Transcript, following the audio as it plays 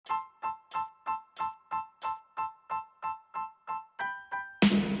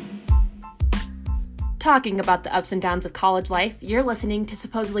Talking about the ups and downs of college life, you're listening to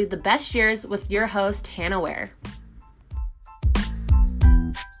supposedly the best years with your host, Hannah Ware.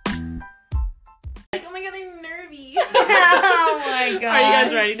 Like, oh my god, I'm nervy. Oh my god. Are you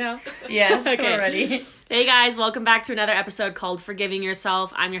guys ready now? Yes, Okay. we're ready. Hey guys, welcome back to another episode called Forgiving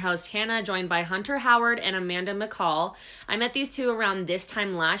Yourself. I'm your host, Hannah, joined by Hunter Howard and Amanda McCall. I met these two around this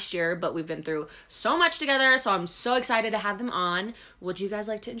time last year, but we've been through so much together, so I'm so excited to have them on. Would you guys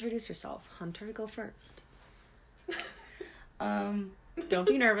like to introduce yourself? Hunter, go first. Don't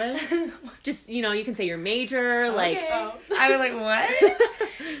be nervous. Just, you can say your major, like... Oh. I was like, what?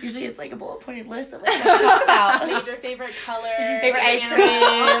 Usually it's like a bullet pointed list of like what to talk about. Major favorite color. Favorite ice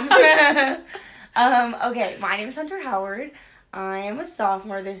cream. Okay, my name is Hunter Howard. I am a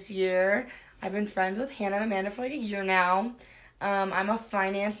sophomore this year. I've been friends with Hannah and Amanda for like a year now. I'm a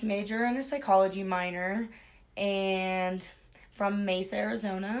finance major and a psychology minor, and from Mesa,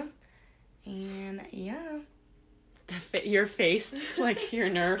 Arizona. And yeah. Your face, like your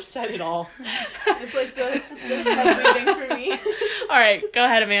nerves said it all. It's like the waiting for me. All right, go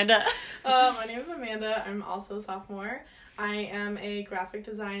ahead, Amanda. My name is Amanda. I'm also a sophomore. I am a graphic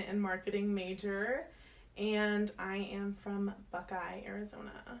design and marketing major, and I am from Buckeye,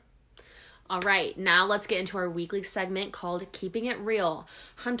 Arizona. All right, now let's get into our weekly segment called Keeping It Real.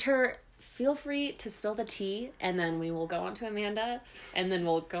 Hunter, feel free to spill the tea, and then we will go on to Amanda, and then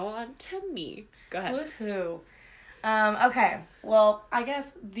we'll go on to me. Go ahead. Woohoo. Okay, well, I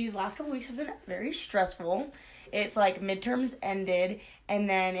guess these last couple weeks have been very stressful. It's like midterms ended, and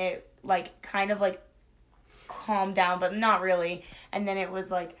then it like kind of like calmed down, but not really. And then it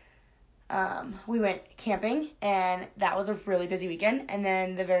was like, we went camping, and that was a really busy weekend. And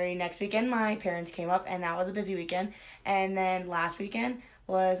then the very next weekend, my parents came up, and that was a busy weekend. And then last weekend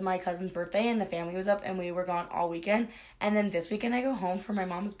was my cousin's birthday, and the family was up, and we were gone all weekend. And then this weekend, I go home for my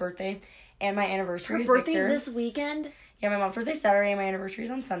mom's birthday. And my anniversary Her is birthday's Victor. this weekend? Yeah, my mom's birthday's Saturday and my anniversary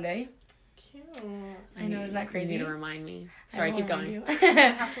is on Sunday. Cute. I know, isn't that crazy? You need to remind me. Sorry, keep going. I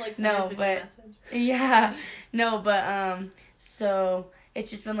have to like send No, a video but message. yeah, no, but so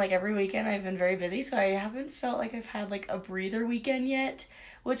it's just been like every weekend I've been very busy, so I haven't felt like I've had like a breather weekend yet,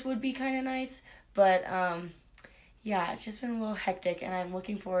 which would be kind of nice. But yeah, it's just been a little hectic, and I'm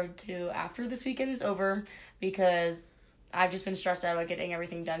looking forward to after this weekend is over, because I've just been stressed out about getting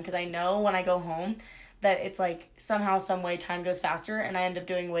everything done, because I know when I go home that it's like somehow, some way time goes faster, and I end up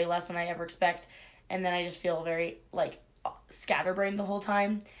doing way less than I ever expect, and then I just feel very like scatterbrained the whole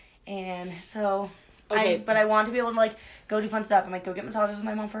time. And so Okay. but I want to be able to like go do fun stuff and like go get massages with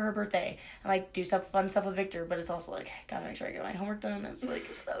my mom for her birthday and like do fun stuff with Victor, but it's also like gotta make sure I get my homework done. It's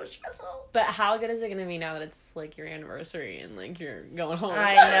like so stressful. But how good is it going to be now that it's like your anniversary and like you're going home?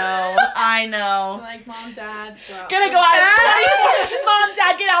 I know. Like, mom, dad, go out. Gonna go out 24. Mom,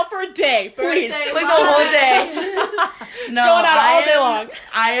 Dad, get out for a day, please. Birthday, Like the Mom. whole day. No, Going out all day long.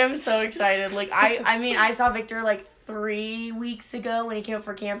 I am so excited. Like I mean, I saw Victor like 3 weeks ago when he came up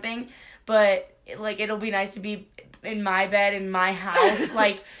for camping, but like it'll be nice to be in my bed in my house.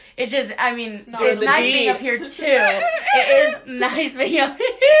 Like it's just, I mean, Not it's the nice D. being up here too. It is nice being up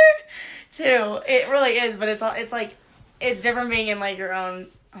here too. It really is, but it's like it's different being in like your own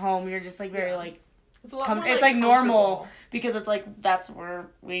home. You're just like very like It's a lot more, it's like normal comfortable. because it's like that's where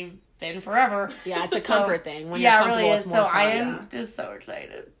we've been forever. Yeah, it's a So, comfort thing. When yeah, you're it comfortable, really it's is. more So fun. I am just so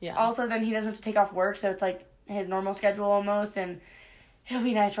excited. Yeah. Also, then he doesn't have to take off work, so it's like his normal schedule almost, and it'll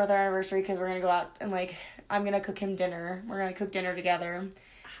be nice for their anniversary because we're gonna go out and like I'm gonna cook him dinner. We're gonna cook dinner together.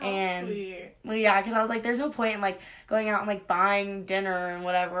 How And- sweet. Well, yeah, because I was like, there's no point in like going out and like buying dinner and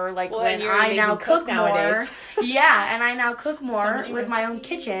whatever. Like Well, when and you're an I now amazing cook cook more. nowadays. Yeah, and I now cook more many with my own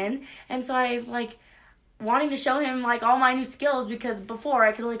recipes. kitchen, and so I like wanting to show him like all my new skills, because before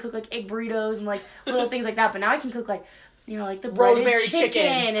I could only cook like egg burritos and like little things like that, but now I can cook like like the breaded Rosemary chicken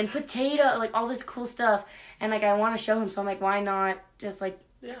chicken. and potato, like all this cool stuff, and like I want to show him, so I'm like, why not just like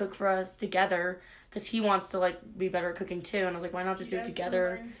Yeah. cook for us together, because he wants to like be better at cooking too, and I was like, why not just You do it guys can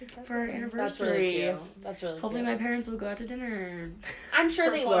together learn together. for our That's anniversary? really cute. That's really Hopefully cute. my parents will go out to dinner. I'm sure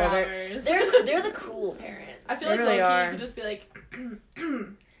For they 4 will. hours. They're the cool parents. I feel They like really low-key, are. you could just be like,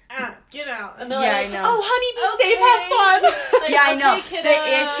 get out. And they're Yeah, like, I know. oh, honey, be Okay. safe, have fun. Like, Yeah, I know. okay,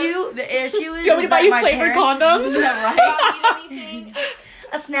 The issue is Do you want me to buy that you my flavored parents- condoms? Yeah, right? Y'all need anything?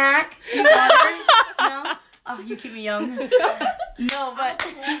 A snack? Water? No? Oh, you keep me young. No, but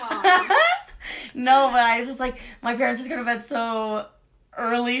Cool mom. no, but I was just like, my parents just go to bed so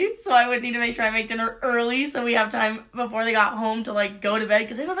early, so I would need to make sure I make dinner early so we have time before they got home to like go to bed,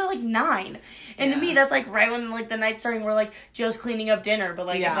 because they go to bed at like 9. And to me, that's like right when like the night's starting, we're like just cleaning up dinner. But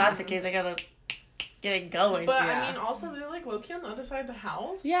like Yeah. if that's the case, I gotta get it going. But Yeah. I mean, also they're like low-key on the other side of the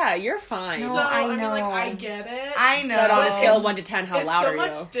house. Yeah, you're fine. No, So I I mean, like know. I get it. I know. But on a But scale of it's- 1 to 10, how it's loud so are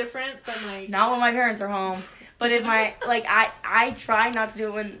much you? different than like. Not when my parents are home. But if my, like, I try not to do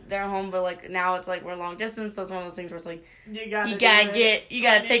it when they're home, but, like, now it's, like, we're long distance, so it's one of those things where it's, like, You you gotta gotta when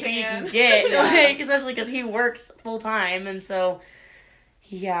take you what you can. can get, Yeah. like, especially because he works full-time, and so,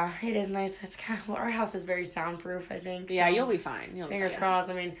 yeah, it is nice. It's kind of, our house is very soundproof, I think. Yeah, so you'll be fine. You'll be fingers fine. crossed.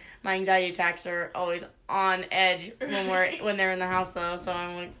 I mean, my anxiety attacks are always on edge when they're in the house, though, so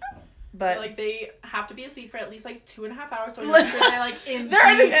I'm like, but... Like they have to be asleep for at least like 2.5 hours, so I make sure they're like in. They're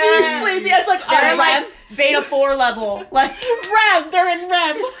in a deep deep sleep. sleep. Yeah, it's like, they're REM. like beta 4 level. Like, REM. They're in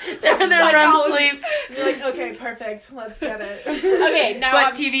REM. they're in their REM sleep. You're like, okay, perfect, let's get it. Okay, now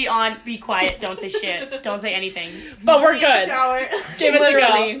But TV on, be quiet, don't say shit, don't say anything. but we're Need a good. Shower. Give it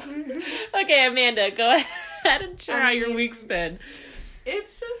Literally. to go. Okay, Amanda, go ahead and share how your week's been.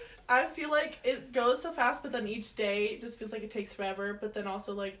 It's just, I feel like it goes so fast, but then each day it just feels like it takes forever. But then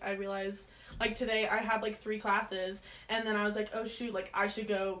also, like, I realize, like, today I had, like, 3 classes, and then I was like, oh, shoot, like, I should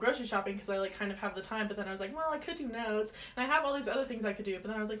go grocery shopping because I, like, kind of have the time. But then I was like, well, I could do notes, and I have all these other things I could do. But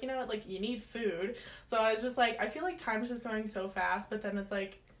then I was like, you know what, like, you need food. So I was just like, I feel like time's just going so fast, but then it's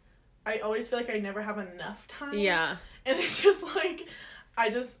like, I always feel like I never have enough time. Yeah. And it's just like,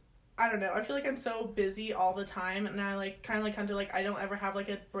 I don't know. I feel like I'm so busy all the time, and I like kind of like Hunter, like I don't ever have like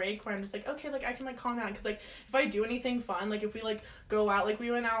a break where I'm just like, okay, like I can like calm down, because like if I do anything fun, like if we like go out, like we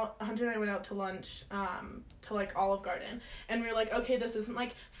went out, Hunter and I went out to lunch, to like Olive Garden, and we were like, okay, this isn't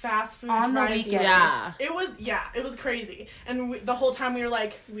like fast food On the drive-thru. weekend. Yeah. It was crazy, and the whole time we were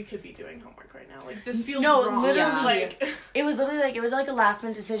like, we could be doing homework right now, like this feels No, wrong. literally. Like It was literally like, it was like a last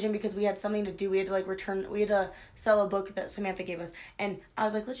minute decision because we had something to do. We had to like we had to sell a book that Samantha gave us. And I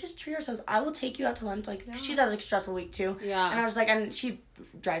was like, let's just treat ourselves. I will take you out to lunch. Like, Yeah. she's had like a stressful week too. Yeah. And I was like, and she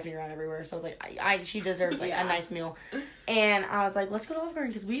drives me around everywhere. So I was like, she deserves like Yeah. a nice meal. And I was like, let's go to Olive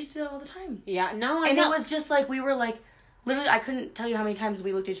Garden because we used to do that all the time. Yeah, no, I And know. it was just like, we were like, literally, I couldn't tell you how many times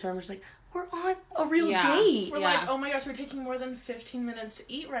we looked at each other and were just like, we're on a real Yeah. date. we're Yeah. like, oh my gosh, we're taking more than 15 minutes to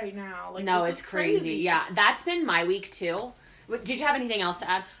eat right now. Like no, this it's is crazy. Yeah, that's been my week too. Did you have anything else to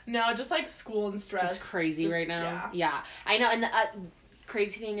add? No, just like school and stress. Just crazy right now. Yeah, I know. And the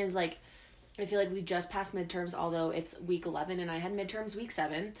crazy thing is, like, I feel like we just passed midterms, although it's week 11, and I had midterms week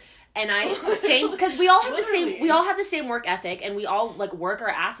 7. And I same because we all have the same. Literally. We all have the same work ethic, and we all like work our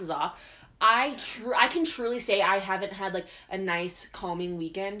asses off. I can truly say I haven't had like a nice calming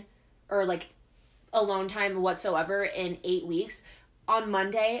weekend or like alone time whatsoever in 8 weeks. On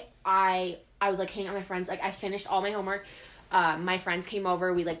Monday, I was like hanging out with my friends. Like I finished all my homework. My friends came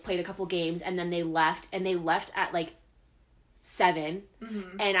over. We like played a couple games, and then they left. And they left at like 7,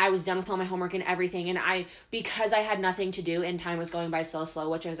 and I was done with all my homework and everything. And because I had nothing to do and time was going by so slow,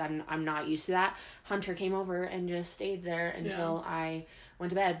 which is I'm not used to that. Hunter came over and just stayed there until I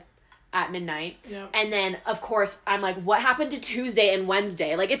went to bed at midnight. Yep. And then of course I'm like, what happened to Tuesday and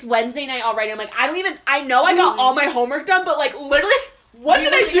Wednesday? Like it's Wednesday night already. I'm like, I know I got all my homework done, but like literally what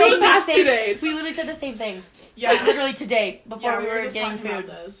did I do in the past 2 days? We literally said the same thing. Yeah. Like, literally today, before Yeah, we were just getting talking about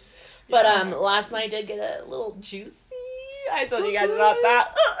food. this. But Yeah. last night did get a little juicy. I told you guys about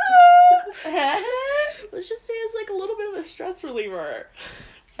that. Let's just say it's like a little bit of a stress reliever.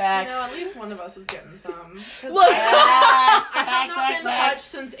 Facts. At least one of us is getting some. 'Cause Look. I have not been touched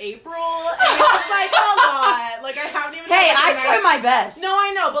since April, and it's like a lot. Like I haven't even. Hey, had, I like, a try nice- my best. No,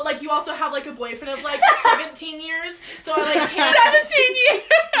 I know, but like you also have like a boyfriend of like 17 years, so I like 17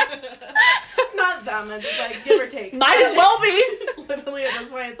 years! not that much, it's like give or take. Might as well be. Literally at this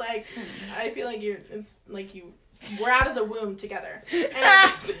point, it's like I feel like we're out of the womb together.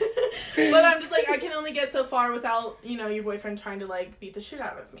 And, but I'm just like, I can only get so far without, your boyfriend trying to like beat the shit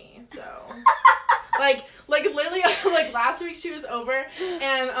out of me. So like literally like last week she was over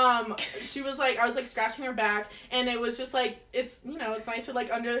and she was like, I was like scratching her back and it was just like it's it's nicer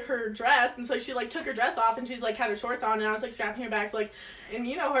like under her dress, and so she like took her dress off and she's like had her shorts on and I was like scratching her back, so like, and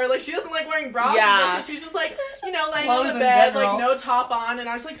her, like she doesn't like wearing bras and Yeah. stuff, so she's just like laying Clothes on the in bed general. like no top on, and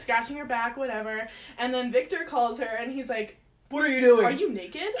I was like scratching her back, whatever, and then Victor calls her and he's like, What are you doing? are you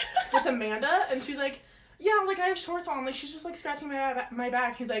naked with Amanda? And she's like, yeah, like I have shorts on, like she's just like scratching my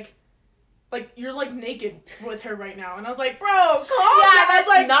back. He's like you're like naked with her right now, and I was like, bro, calm Yeah, down. that's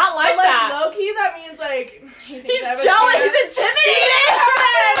like, not like but, that. Low key, that means like He's jealous. He's intimidated.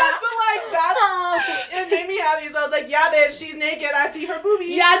 So like that's it made me happy. So I was like, yeah, bitch, she's naked. I see her boobies.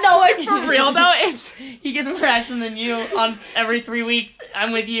 Yeah, no, like for real though, it's He gets more action than you on every 3 weeks.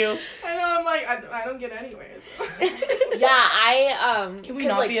 I'm with you. I know. I'm like, I don't get anywhere. yeah. Can we 'cause,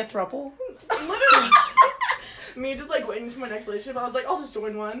 not like, be a throuple? Literally. Me just like waiting for my next relationship. I was like, I'll just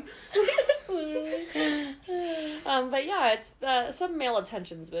join one. But yeah, it's some male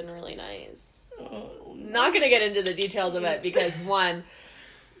attention's been really nice. Not gonna get into the details of it because one,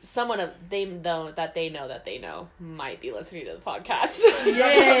 someone they know that they know might be listening to the podcast.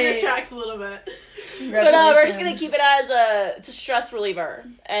 Yay! Your tracks a little bit. But we're just gonna keep it as it's a stress reliever,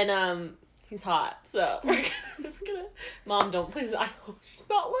 and he's hot, so we're gonna. Mom, don't please. I hope she's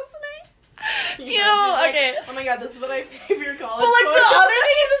not listening. You know, okay. Like, oh my god, this is what I pay for your college. But like the other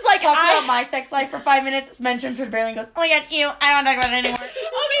thing is like talks about my sex life for 5 minutes, mentions her barely and goes, oh my god, ew, I don't want to talk about it anymore.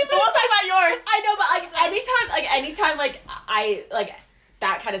 Okay, but we'll talk about yours. I know, but like anytime like I like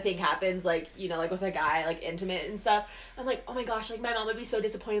that kind of thing happens, like, you know, like with a guy, like intimate and stuff, I'm like, oh my gosh, like my mom would be so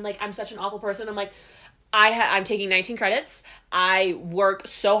disappointed, like I'm such an awful person. I'm like, I'm taking 19 credits. I work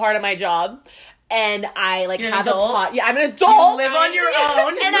so hard at my job. And I like have a pot. Yeah, I'm an adult. You live on your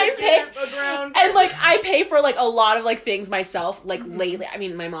own, and I pay. And like I pay for like a lot of like things myself. Like lately, I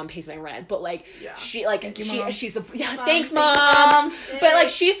mean, my mom pays my rent, but like she like she's thanks mom. But like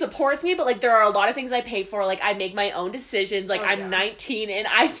she supports me. But like there are a lot of things I pay for. Like I make my own decisions. Like I'm 19, and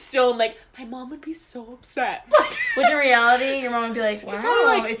I still am like my mom would be so upset. Which in reality, your mom would be like, wow,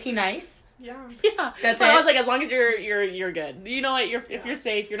 like, is he nice? Yeah. That's it. I was like, as long as you're good. You know what? If you're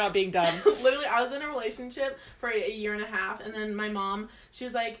safe, you're not being dumb. Literally, I was in a relationship for a year and a half, and then my mom, she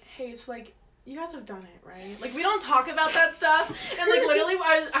was like, hey, so like, you guys have done it, right? Like, we don't talk about that stuff. And like, literally,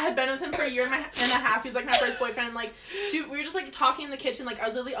 I had been with him for a year and a half. He's like my first boyfriend. And like, we were just like talking in the kitchen. Like, I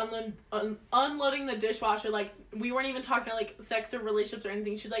was literally unloading the dishwasher. Like, we weren't even talking about like sex or relationships or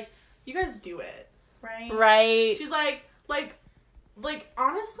anything. She's like, you guys do it, right? Right. She's like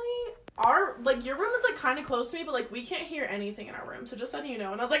honestly, your room is like kind of close to me, but like we can't hear anything in our room, so just letting you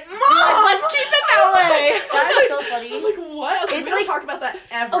know. And I was like, Mom, let's keep it that way. That's so funny. I was like, what? I was like, we don't talk about that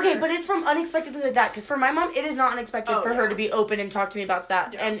ever. Okay, but it's from unexpectedly like that, because for my mom, it is not unexpected for her to be open and talk to me about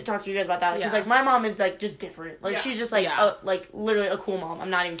that, and talk to you guys about that, because like my mom is like just different. Like she's just like like literally a cool mom.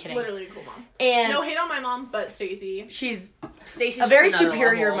 I'm not even kidding. Literally a cool mom. And no hate on my mom, but Stacey's a very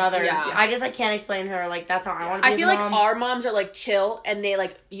superior mother. Yeah. I just can't explain her. Like that's how I want to be. I feel like our moms are like chill, and they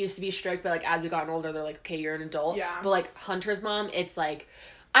like used to be strict, but like as we gotten older, they're like, okay, you're an adult. Yeah. But like Hunter's mom, it's like,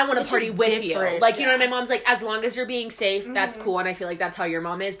 I want to party with you. Like, you know what I mean? My mom's like, as long as you're being safe, that's cool. And I feel like that's how your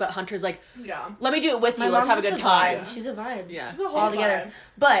mom is. But Hunter's like, let me do it with you. Let's have a good time. She's a vibe. Yeah. She's a whole all together.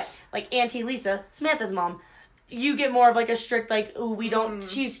 But like Auntie Lisa, Samantha's mom, you get more of like a strict like, ooh, we don't.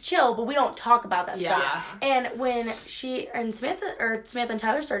 She's chill, but we don't talk about that stuff. And when Samantha and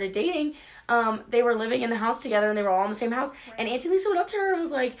Tyler started dating, they were living in the house together, and they were all in the same house. Right. And Auntie Lisa went up to her and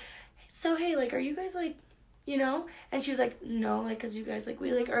was like, so hey, like, are you guys like, you know? And she was like, no, like, cause you guys like,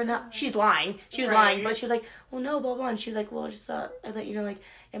 we like, or not. She's lying. She was lying, but she was like, well, no, blah blah. And she's like, well, just I thought, you know, like,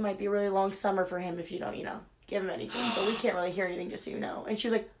 it might be a really long summer for him if you don't, you know, give him anything. But we can't really hear anything, just so you know. And she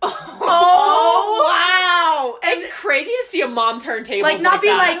was like, oh wow, it's crazy to see a mom turn tables like not be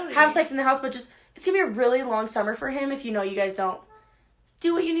that. Like have sex in the house, but just it's gonna be a really long summer for him if you know you guys don't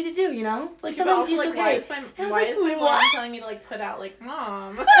do what you need to do, you know? Like sometimes he's like, okay. Why is my mom telling me to like put out like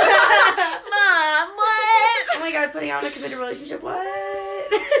mom? Mom, what? Oh my god, putting out in a committed relationship, what?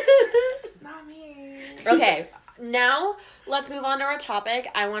 Not me. Okay, now let's move on to our topic.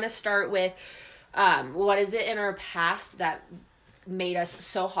 I want to start with what is it in our past that made us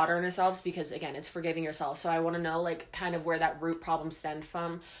so hard on ourselves, because again, it's forgiving yourself. So I want to know like kind of where that root problem stemmed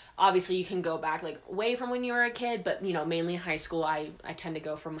from. Obviously you can go back like way from when you were a kid, but you know, mainly high school. I tend to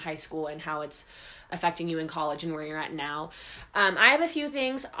go from high school and how it's affecting you in college and where you're at now. I have a few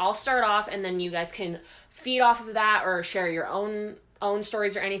things. I'll start off and then you guys can feed off of that or share your own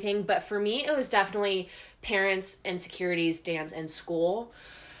stories or anything. But for me, it was definitely parents, insecurities, dance, and school.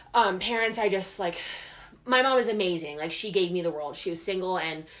 Parents, I just like, my mom is amazing. Like, she gave me the world. She was single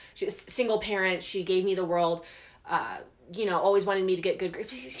and she was single parent. She gave me the world, you know, always wanting me to get good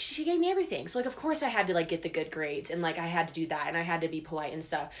grades. She gave me everything. So, like, of course I had to, like, get the good grades. And, like, I had to do that. And I had to be polite and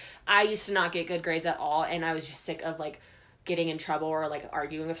stuff. I used to not get good grades at all. And I was just sick of, like, getting in trouble or, like,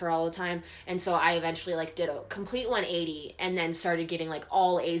 arguing with her all the time. And so I eventually, like, did a complete 180 and then started getting, like,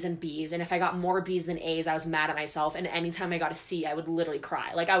 all A's and B's. And if I got more B's than A's, I was mad at myself. And anytime I got a C, I would literally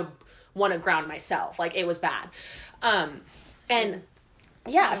cry. Like, I would want to ground myself. Like, it was bad. And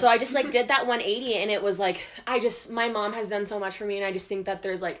yeah, so I just like did that 180 and it was like, my mom has done so much for me, and I just think that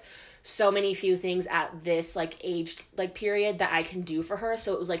there's like so many few things at this like age like period that I can do for her.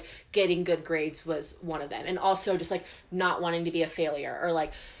 So it was like getting good grades was one of them, and also just like not wanting to be a failure, or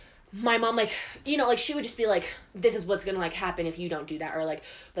like my mom, like, you know, like she would just be like, this is what's gonna like happen if you don't do that, or like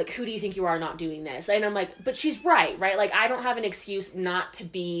who do you think you are not doing this? And I'm like, but she's right? Like, I don't have an excuse not to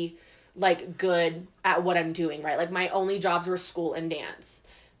be like good at what I'm doing, right? Like, my only jobs were school and dance.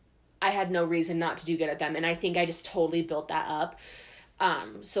 I had no reason not to do good at them. And I think I just totally built that up.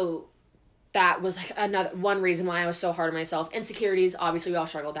 So that was like one reason why I was so hard on myself. Insecurities, obviously we all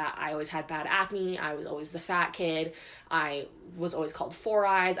struggled with that. I always had bad acne. I was always the fat kid. I was always called four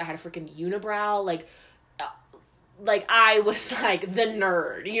eyes. I had a freaking unibrow. Like I was like the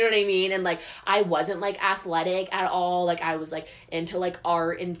nerd, you know what I mean? And like I wasn't like athletic at all. Like I was like into like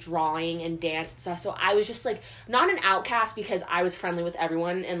art and drawing and dance and stuff. So I was just like not an outcast because I was friendly with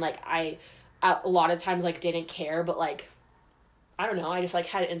everyone, and like I a lot of times like didn't care, but like I don't know, I just like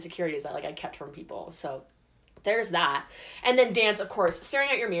had insecurities that like I kept from people. So there's that. And then dance, of course, staring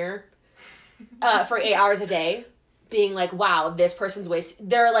at your mirror for 8 hours a day, being like, wow, this person's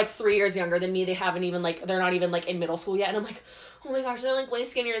they're like 3 years younger than me. They haven't even like, they're not even like in middle school yet. And I'm like, oh my gosh, they're like way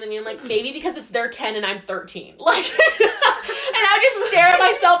skinnier than me. I'm like, maybe because they're 10 and I'm 13. Like, and I would just stare at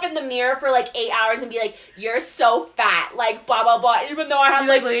myself in the mirror for like 8 hours and be like, you're so fat, like blah, blah, blah. Even though I have you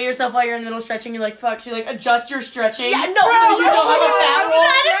like look at yourself while you're in the middle of stretching, you're like, fuck, you like adjust your stretching. Yeah, no, you don't have a fat roll.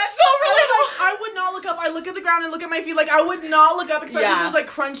 That is so relatable. I would not look up. I look at the ground and look at my feet. Like I would not look up, especially if Yeah. it was like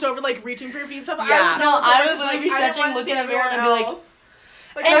crunched over, like reaching for your feet and stuff. Yeah. I would not look up I would because, literally be I didn't stretching, wanna look see in the mirror and everyone be like, else.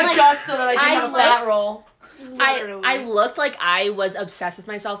 And, like, adjust so that I didn't have a fat roll. I looked like I was obsessed with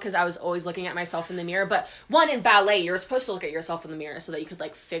myself because I was always looking at myself in the mirror. But one, in ballet, you're supposed to look at yourself in the mirror so that you could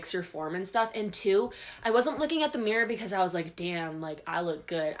like fix your form and stuff. And two, I wasn't looking at the mirror because I was like, damn, like I look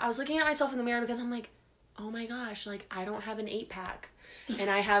good. I was looking at myself in the mirror because I'm like, oh my gosh, like I don't have an 8-pack and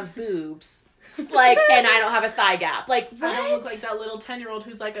I have boobs. Like, and I don't have a thigh gap. Like, what? I don't look like that little 10-year-old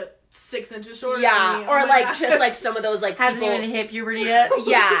who's like 6 inches shorter Yeah, than me. or Oh my like God. just like some of those like Hasn't people. even hit puberty yet.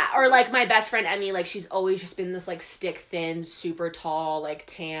 Yeah, or like my best friend Emmy, like she's always just been this like stick thin, super tall, like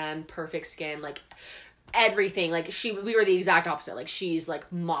tan, perfect skin, like everything. Like we were the exact opposite. Like she's like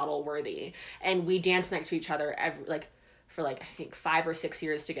model worthy, and we danced next to each other for like I think 5 or 6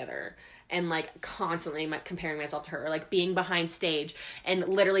 years together. And like constantly comparing myself to her, like being behind stage and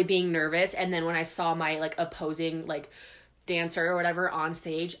literally being nervous. And then when I saw my like opposing like dancer or whatever on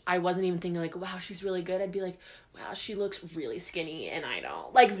stage, I wasn't even thinking like, wow, she's really good. I'd be like, wow, she looks really skinny and I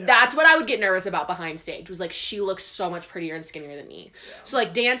don't. Like that's what I would get nervous about behind stage, was like she looks so much prettier and skinnier than me. Yeah. So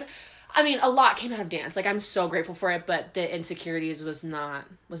like dance, I mean, a lot came out of dance. Like I'm so grateful for it, but the insecurities was not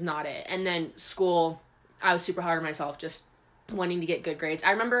it. And then school, I was super hard on myself, just wanting to get good grades.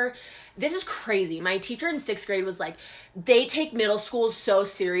 I remember, this is crazy, my teacher in 6th grade was like, they take middle schools so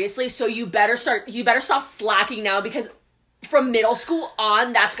seriously, so you better stop slacking now, because from middle school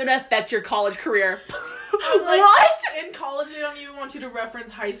on, that's gonna affect your college career. Like, what? In college, they don't even want you to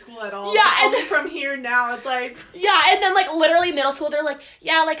reference high school at all. Yeah, Like, and only from here now, it's like... Yeah, and then, like, literally middle school, they're like,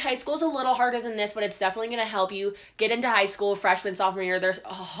 yeah, like, high school's a little harder than this, but it's definitely gonna help you get into high school, freshman, sophomore year, they're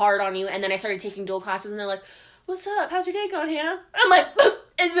hard on you. And then I started taking dual classes, and they're like, what's up? How's your day going, Hannah? I'm like,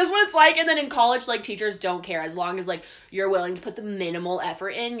 is this what it's like? And then in college, like, teachers don't care. As long as, like, you're willing to put the minimal effort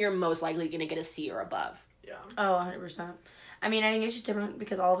in, you're most likely gonna get a C or above. Yeah. Oh, 100%. I mean, I think it's just different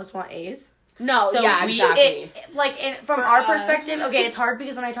because all of us want A's. No, So yeah, exactly. From For our us. perspective, okay, it's hard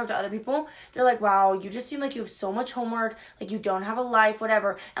because when I talk to other people, they're like, wow, you just seem like you have so much homework, like you don't have a life,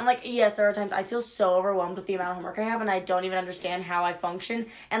 whatever. And like, yes, there are times I feel so overwhelmed with the amount of homework I have, and I don't even understand how I function.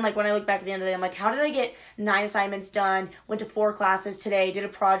 And like, when I look back at the end of the day, I'm like, how did I get 9 assignments done, went to 4 classes today, did a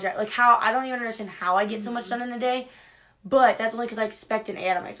project, like I don't even understand how I get so much done in a day. But that's only because I expect an A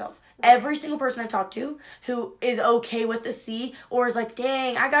out of myself. Every single person I've talked to who is okay with the C or is like,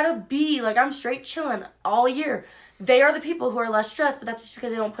 dang, I got a B, like I'm straight chilling all year. They are the people who are less stressed, but that's just because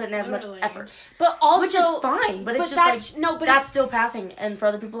they don't put in as much Totally. effort. But also, Which is fine, but it's just that's, like, no, but that's it's, still passing. And for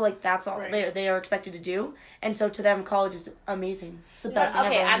other people, like, that's all Right. they are expected to do. And so to them, college is amazing. It's the best thing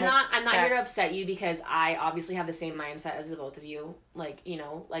okay, ever. I'm Like, not here to facts. upset you, because I obviously have the same mindset as the both of you. Like, you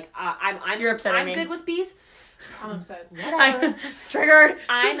know, like I'm You're upsetting I'm me. good with B's. I'm upset. Whatever. Triggered.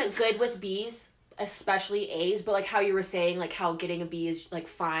 I'm good with B's, especially A's, but like how you were saying, like how getting a B is like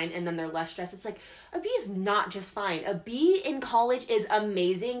fine and then they're less stressed. It's like a B is not just fine. A B in college is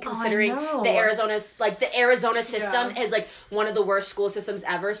amazing, considering know. the Arizona system Yeah. is like one of the worst school systems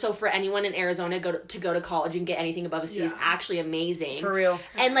ever. So for anyone in Arizona to go to college and get anything above a C is Yeah. actually amazing. For real.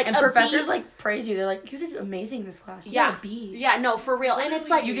 And like And a professors B, like praise you. They're like, you did amazing in this class. You yeah, got a B. yeah, no, for real. And it's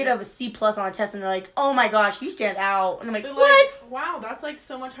like You get a C+ on a test and they're like, oh my gosh, you stand out. And I'm like, They're what? like, wow, that's like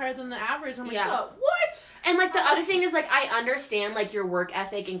so much higher than the average. I'm like, Yeah. what? And, like, the other thing is, like, I understand, like, your work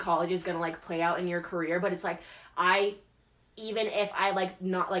ethic in college is gonna, like, play out in your career, but it's, like, even if I, like,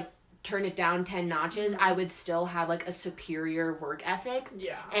 not, like, turn it down 10 notches, I would still have like a superior work ethic.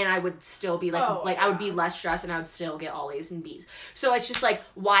 Yeah. And I would still be like, I would be less stressed and I would still get all A's and B's. So it's just like,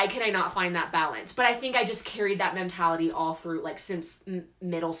 why can I not find that balance? But I think I just carried that mentality all through, like, since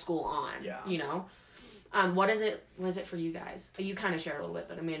middle school on, you know? What is it for you guys? You kind of share a little bit,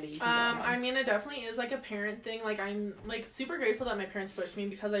 but Amanda, you can go ahead. I mean, it definitely is like a parent thing. Like, I'm like super grateful that my parents pushed me,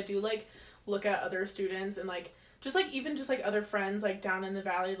 because I do like look at other students and like just like even just like other friends like down in the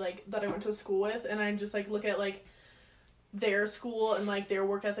valley like that I went to school with, and I just like look at like their school and like their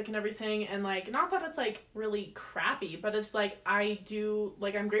work ethic and everything, and like not that it's like really crappy, but it's like I do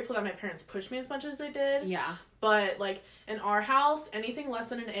like I'm grateful that my parents pushed me as much as they did. Yeah. But like in our house, anything less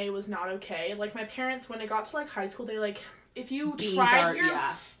than an A was not okay. Like my parents, when it got to like high school, they like if you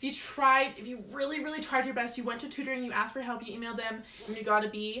really, really tried your best, you went to tutoring, you asked for help, you emailed them, and you got a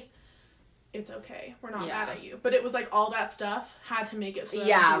B, it's okay. We're not mad at you. But it was like all that stuff had to make it so that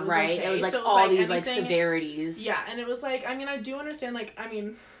it was right. okay. It was like so it was, all like, these anything, like severities. Yeah, and it was like, I mean, I do understand, like, I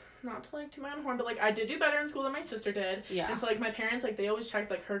mean, not to like toot my own horn, but like I did do better in school than my sister did. Yeah. And so like my parents, like they always checked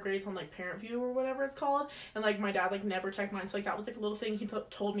like her grades on like Parent View or whatever it's called, and like my dad like never checked mine. So like that was like a little thing he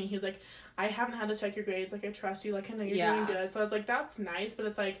told me. He was like, I haven't had to check your grades. Like I trust you. Like I know you're doing good. So I was like, that's nice, but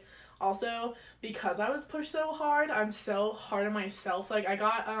it's like also because I was pushed so hard, I'm so hard on myself. Like I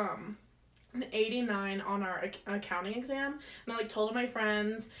got an 89 on our accounting exam, and I like told my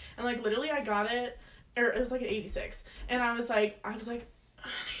friends, and like literally I got it, or it was like an 86, and I was like an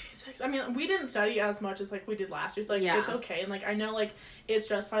 86. I mean, we didn't study as much as like we did last year, so like it's okay, and like I know like it's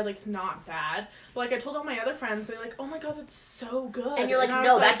justified, like it's not bad, but like I told all my other friends, they're like, oh my god, that's so good, and you're like,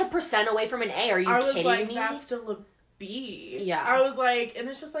 no, that's a percent away from an A. Are you kidding me? I was like, that's still a B. Yeah. I was like, and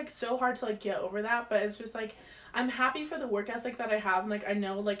it's just like so hard to like get over that, but it's just like I'm happy for the work ethic that I have, and like I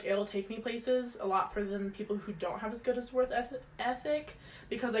know like it'll take me places a lot further than people who don't have as good as work ethic,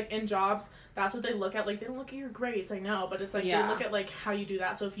 because like in jobs that's what they look at. Like they don't look at your grades, I know, but it's like they look at like how you do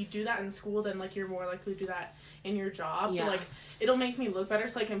that. So if you do that in school, then like you're more likely to do that in your job. So like it'll make me look better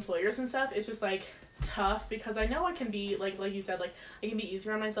to like employers and stuff. It's just like tough because I know I can be like you said, like I can be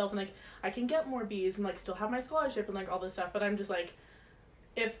easier on myself, and like I can get more B's and like still have my scholarship and like all this stuff, but I'm just like,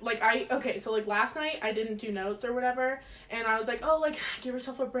 if like so like last night I didn't do notes or whatever, and I was like, oh, like give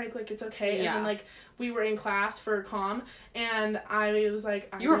yourself a break, like it's okay. And then like we were in class for comm, and I was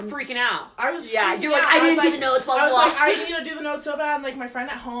like, you were freaking out. I was you're like, I didn't do the notes, blah blah blah. I was like, I need to do the notes so bad. And like my friend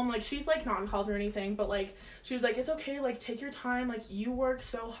at home, like she's like not in college or anything, but like she was like, it's okay, like take your time, like you work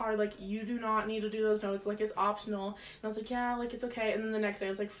so hard, like you do not need to do those notes, like it's optional. And I was like, yeah, like it's okay. And then the next day I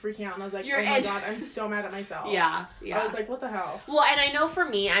was like freaking out, and I was like, oh my god, I'm so mad at myself. Yeah. I was like, what the hell? Well, and I know for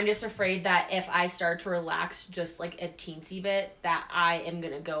me, I'm just afraid that if I start to relax just like a teensy bit, that I am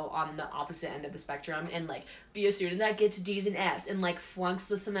gonna go on the opposite end of the spectrum and like be a student that gets D's and F's and like flunks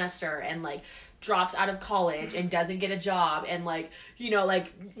the semester and like drops out of college and doesn't get a job and like, you know,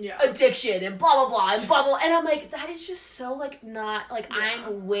 like addiction and blah blah blah and blah blah, and I'm like, that is just so like not like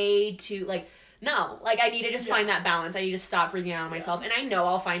I'm way too like, no, like I need to just find that balance. I need to stop freaking out on myself, and I know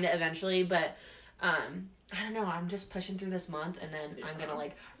I'll find it eventually, but I don't know, I'm just pushing through this month, and then I'm gonna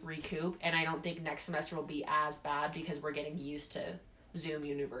like recoup, and I don't think next semester will be as bad because we're getting used to Zoom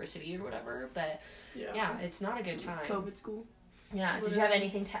University or whatever, but yeah, it's not a good time. COVID school. Yeah. Did you have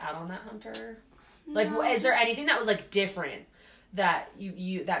anything to add on that, Hunter? Like, is there anything that was like different that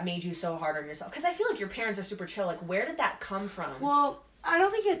you that made you so hard on yourself? Because I feel like your parents are super chill. Like, where did that come from? Well, I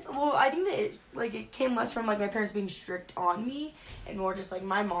don't think it's... Well, I think that it came less from, like, my parents being strict on me, and more just, like,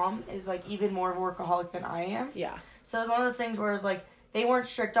 my mom is, like, even more of a workaholic than I am. Yeah. So it's one of those things where it's, like, they weren't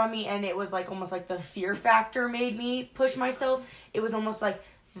strict on me, and it was, like, almost, like, the fear factor made me push myself. It was almost, like,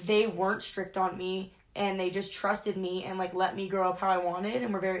 they weren't strict on me, and they just trusted me and, like, let me grow up how I wanted,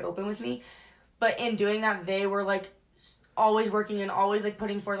 and were very open with me. But in doing that, they were, like, always working and always, like,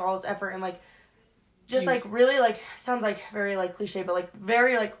 putting forth all this effort and, like, just, like, really, like, sounds, like, very, like, cliche, but, like,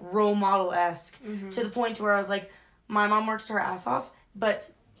 very, like, role model-esque, to the point to where I was, like, my mom works her ass off,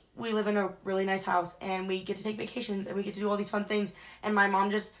 but we live in a really nice house, and we get to take vacations, and we get to do all these fun things, and my mom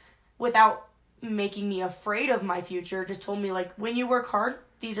just, without making me afraid of my future, just told me, like, when you work hard,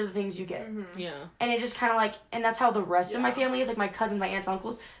 these are the things you get. Yeah. And it just kind of, like, and that's how the rest of my family is, like, my cousins, my aunts,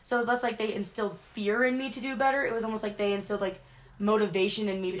 uncles, so it was less, like, they instilled fear in me to do better, it was almost like they instilled, like, motivation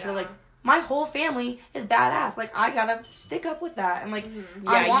in me, because they're like, my whole family is badass. Like, I gotta stick up with that. And, like,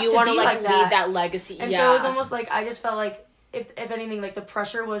 I want you want to like lead that legacy. And so it was almost like, I just felt like, if anything, like, the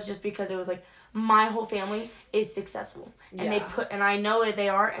pressure was just because it was, like, my whole family is successful. And they put, and I know that they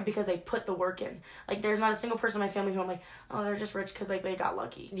are because they put the work in. Like, there's not a single person in my family who I'm like, oh, they're just rich because, like, they got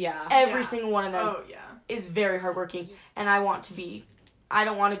lucky. Yeah. Every single one of them is very hardworking. And I want to be I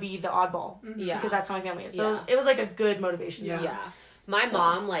don't want to be the oddball. Yeah. Because that's how my family is. So Yeah. it was like a good motivation. Yeah. My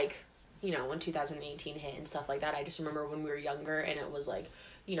mom, like, you know, when 2018 hit and stuff like that, I just remember when we were younger and it was like,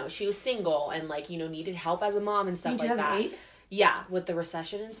 you know, she was single and like, you know, needed help as a mom and stuff like that. 2008? Yeah, with the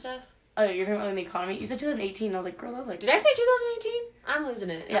recession and stuff. Oh, you're talking about in the economy? You said 2018, and I was like, girl, that was like... Did I say 2018? I'm losing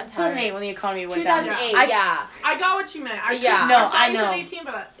it. Yeah, I'm tired. 2008 when the economy went down. 2008, yeah. I got what you meant. Yeah. No, I I know. said 18,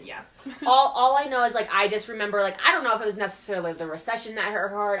 but yeah. All I know is, like, I just remember, like, I don't know if it was necessarily the recession that hit her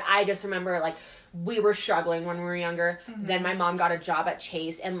hard. I just remember, like, we were struggling when we were younger. Then my mom got a job at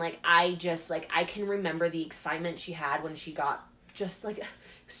Chase, and, like, I just, like, I can remember the excitement she had when she got just, like...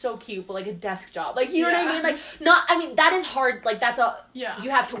 so cute, but like a desk job, like, you know what I mean, like, not, I mean, that is hard, like, that's a, you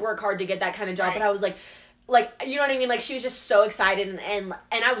have to work hard to get that kind of job, but I was like, you know what I mean, like, she was just so excited, and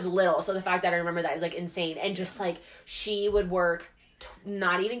I was little, so the fact that I remember that is, like, insane, and just, like, she would work,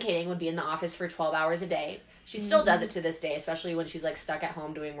 not even kidding, would be in the office for 12 hours a day, she still does it to this day, especially when she's, like, stuck at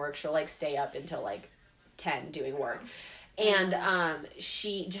home doing work, she'll, like, stay up until, like, 10 doing work, and,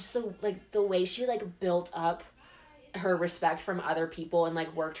 she, just the way she, like, built up her respect from other people and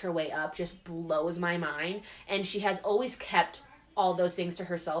like worked her way up just blows my mind, and she has always kept all those things to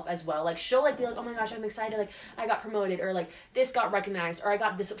herself as well. Like, she'll like be like, oh my gosh, I'm excited, like I got promoted, or like this got recognized, or I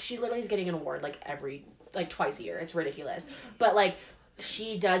got this. She literally is getting an award like twice a year. It's ridiculous. But like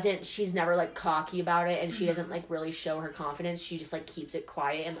she's never like cocky about it, and she doesn't like really show her confidence. She just like keeps it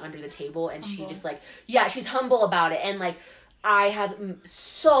quiet and under the table, and she just like, she's humble about it, and like I have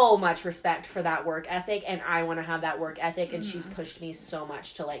so much respect for that work ethic, and I want to have that work ethic, and she's pushed me so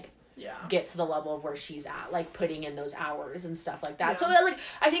much to, like, get to the level of where she's at, like, putting in those hours and stuff like that. Yeah. So, like,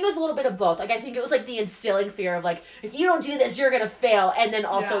 I think it was a little bit of both. Like, I think it was, like, the instilling fear of, like, if you don't do this, you're gonna fail, and then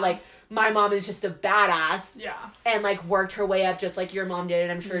also, like, my mom is just a badass. Yeah. And, like, worked her way up just like your mom did,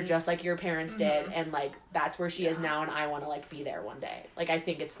 and I'm sure just like your parents did. And, like, that's where she is now, and I want to, like, be there one day. Like, I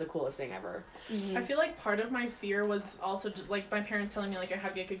think it's the coolest thing ever. I feel like part of my fear was also, just, like, my parents telling me, like, I had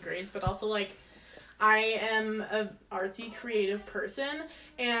to get good grades, but also, like, I am a artsy, creative person,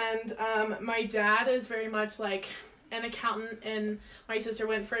 and my dad is very much, like, an accountant, and my sister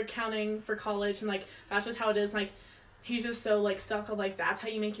went for accounting for college, and, like, that's just how it is, like, he's just so, like, stuck on, like, that's how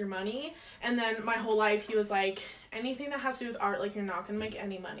you make your money. And then my whole life, he was like, anything that has to do with art, like, you're not gonna make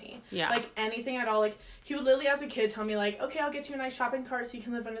any money. Yeah. Like, anything at all. Like, he would literally, as a kid, tell me, like, okay, I'll get you a nice shopping cart so you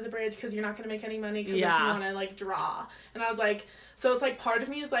can live under the bridge because you're not gonna make any money because, like, you wanna, like, draw. And I was like, so it's, like, part of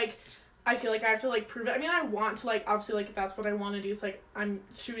me is, like, I feel like I have to, like, prove it. I mean, I want to, like, obviously, like, that's what I want to do. So, like, I'm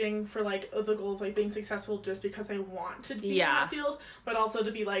shooting for, like, the goal of, like, being successful just because I want to be in that field. But also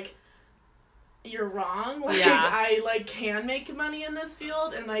to be, like, you're wrong. Like, I, like, can make money in this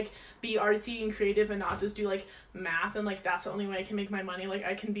field and, like, be artsy and creative and not just do, like, math and, like, that's the only way I can make my money. Like,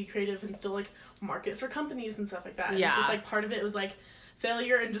 I can be creative and still, like, market for companies and stuff like that. And it's just, like, part of it was, like,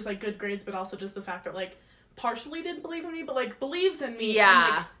 failure and just, like, good grades, but also just the fact that, like, partially didn't believe in me, but, like, believes in me. Yeah.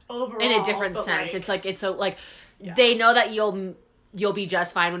 And, like, overall. In a different sense. Like, it's so, like, they know that you'll be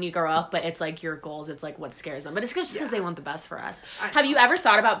just fine when you grow up, but it's, like, your goals, it's, like, what scares them. But it's just because they want the best for us. Have you ever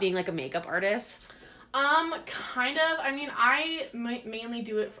thought about being, like, a makeup artist? Kind of. I mean, I mainly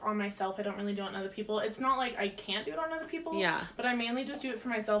do it on myself. I don't really do it on other people. It's not like I can't do it on other people. Yeah. But I mainly just do it for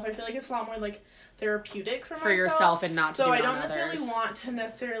myself. I feel like it's a lot more, like, therapeutic for myself. For yourself and not to do it on others. So I don't necessarily want to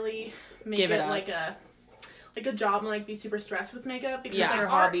necessarily make it like a job and, like, be super stressed with makeup because it's your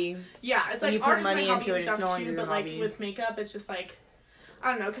hobby. Yeah, it's like art is my hobby and stuff too, but like with makeup, it's just like, I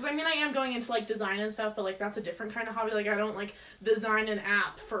don't know, because I mean, I am going into, like, design and stuff, but, like, that's a different kind of hobby. Like, I don't, like, design an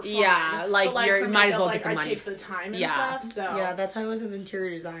app for fun. Yeah, like, but, you might as well like, get the money. I take the time and stuff, so. Yeah, that's how I was with interior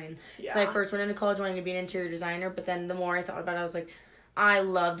design. Yeah. So I first went into college wanting to be an interior designer, but then the more I thought about it, I was like, I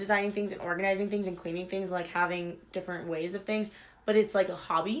love designing things and organizing things and cleaning things, like, having different ways of things. But it's, like, a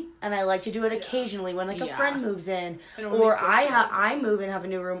hobby, and I like to do it occasionally when, like, a friend moves in, or I move and have a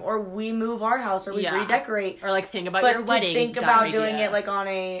new room, or we move our house, or we redecorate. Or, like, think about your wedding. But think about doing it, like, on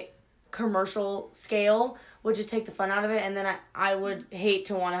a commercial scale would just take the fun out of it, and then I would hate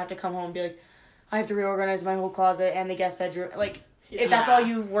to want to have to come home and be like, I have to reorganize my whole closet and the guest bedroom. Like, if that's all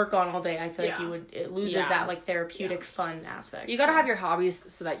you work on all day, I feel like it loses that, like, therapeutic fun aspect. You gotta have your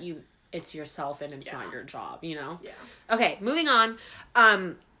hobbies so that it's yourself and it's not your job, you know? Yeah. Okay, moving on.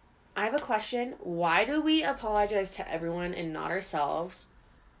 I have a question. Why do we apologize to everyone and not ourselves?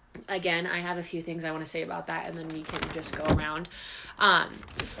 Again, I have a few things I want to say about that, and then we can just go around.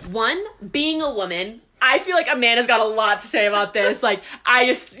 One, being a woman. I feel like Amanda's got a lot to say about this. Like, I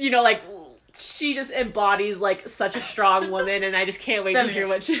just, you know, like, she just embodies, like, such a strong woman, and I just can't wait to hear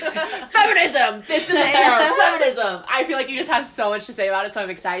what she... Feminism! Fist in the air! Feminism! I feel like you just have so much to say about it, so I'm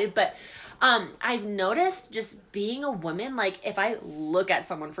excited. But I've noticed just being a woman, like, if I look at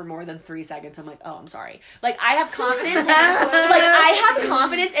someone for more than 3 seconds, I'm like, oh, I'm sorry. Like, I have confidence,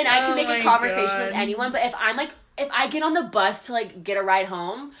 and I can make a conversation with anyone, but if I get on the bus to, like, get a ride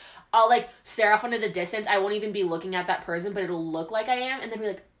home, I'll, like, stare off into the distance. I won't even be looking at that person, but it'll look like I am, and then be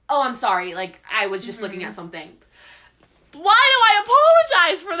like, oh, I'm sorry. Like, I was just looking at something. Why do I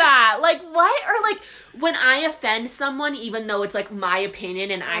apologize for that? Like, what? Or, like, when I offend someone, even though it's, like, my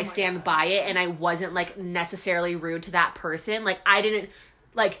opinion and I stand by it and I wasn't, like, necessarily rude to that person, like, I didn't,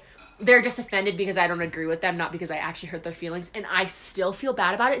 like, they're just offended because I don't agree with them, not because I actually hurt their feelings, and I still feel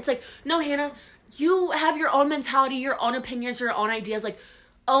bad about it. It's like, no, Hannah, you have your own mentality, your own opinions, your own ideas, like,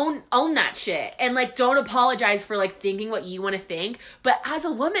 own that shit, and, like, don't apologize for, like, thinking what you want to think. But as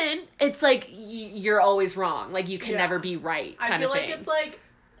a woman, it's like you're always wrong, like, you can never be right kind of thing. I feel like it's, like,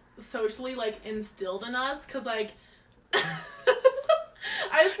 socially, like, instilled in us, because, like,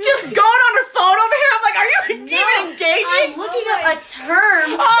 just going on her phone over here, I'm like, are you even engaging? I'm looking up a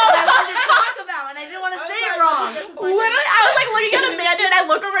term that I wanted to talk about, and I didn't want to say it wrong. Literally, I was, like, looking at Amanda, and I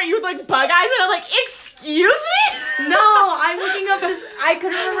look over at you with, like, bug eyes, and I'm like, excuse me? No, I'm looking up this, I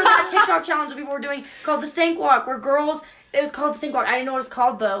couldn't remember that TikTok challenge that people were doing called the Stank Walk, where girls, it was called the Stank Walk. I didn't know what it's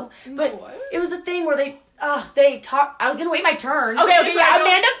called, though. But it was a thing where they talk. I was gonna wait my turn. Okay, yeah,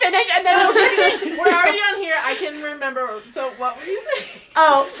 Amanda finish, and then we're already on here. I can remember. So what were you saying?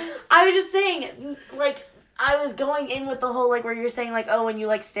 Oh, I was just saying, like, I was going in with the whole, like, where you're saying, like, oh, when you,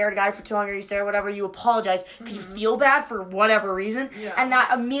 like, stare at a guy for too long or you stare whatever, you apologize because you feel bad for whatever reason. Yeah. And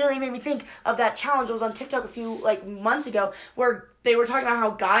that immediately made me think of that challenge that was on TikTok a few, like, months ago where they were talking about how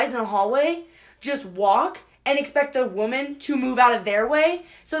guys in a hallway just walk and expect the woman to move out of their way.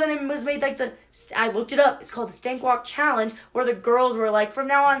 So then it was made like I looked it up, it's called the Stank Walk Challenge, where the girls were like, from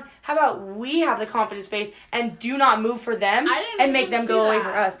now on, how about we have the confidence space and do not move for them and make them go away for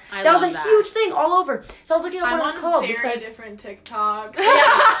us. That was a huge thing all over. So I was looking up what it's called. I'm on very different TikToks.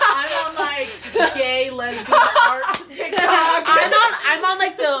 I'm on, like, gay, lesbian art TikTok. I'm on,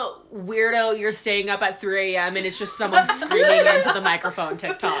 like, the weirdo, you're staying up at 3 a.m. and it's just someone screaming into the microphone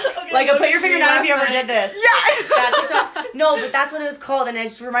TikTok. Okay, like, put your finger down if you ever did this. Yeah. That TikTok. No, but that's what it was called, and it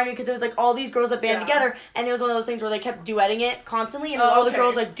just reminded me because it was, like, all these girls that band together, and it was one of those things where they kept duetting it constantly, and all the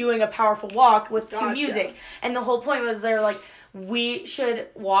girls, like, doing a powerful walk with to music. And the whole point was they were like, we should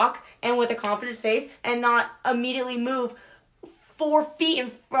walk and with a confident face and not immediately move 4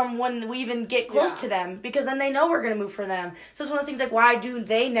 feet from when we even get close to them, because then they know we're going to move for them. So it's one of those things like, why do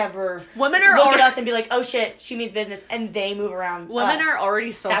they never look at us and be like, oh shit, she means business, and they move around Women are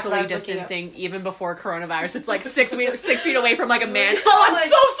already socially distancing even before coronavirus. It's like 6 feet away from, like, a man. Oh, I'm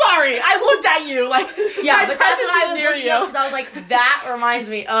so sorry. I looked at you. Like, my but presence is near you. Because I was like, that reminds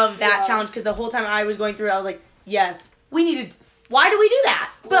me of that challenge, because the whole time I was going through it, I was like, yes, we needed... Why do we do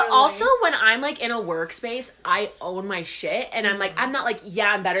that? But also, when I'm, like, in a workspace, I own my shit, and I'm like, I'm not like,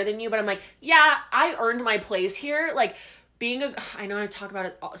 yeah, I'm better than you, but I'm like, yeah, I earned my place here. Like, I know I talk about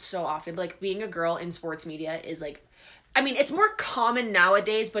it so often, but, like, being a girl in sports media is, like, I mean, it's more common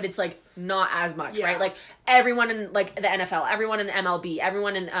nowadays, but it's, like, not as much, right? Like, everyone in, like, the NFL, everyone in MLB,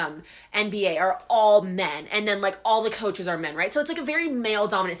 everyone in NBA are all men, and then, like, all the coaches are men, right? So it's, like, a very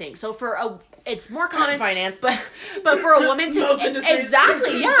male-dominant thing. So it's more common, finance, but for a woman to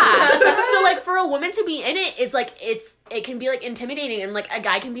exactly, yeah. So, like, for a woman to be in it, it's like it can be, like, intimidating, and, like, a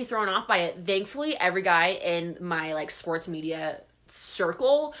guy can be thrown off by it. Thankfully, every guy in my, like, sports media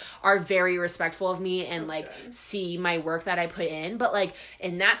circle are very respectful of me and see my work that I put in. But, like,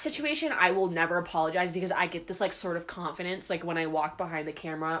 in that situation, I will never apologize because I get this, like, sort of confidence, like, when I walk behind the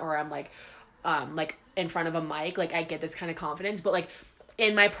camera or I'm like in front of a mic, like, I get this kind of confidence. But, like,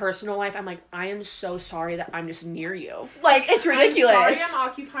 in my personal life, I'm like, I am so sorry that I'm just near you. Like, it's ridiculous. I'm sorry I'm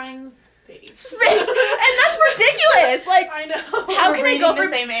occupying space. And that's ridiculous. Like, I know. How can I go for the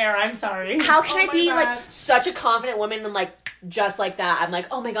same air? I'm sorry. How can I be like such a confident woman and like just like that? I'm like,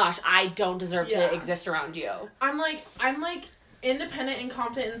 oh my gosh, I don't deserve to exist around you. I'm like independent and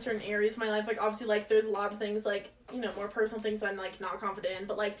confident in certain areas of my life. Like, obviously, like, there's a lot of things, like, you know, more personal things that I'm, like, not confident in.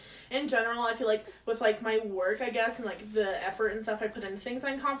 But, like, in general, I feel like with, like, my work, I guess, and, like, the effort and stuff I put into things,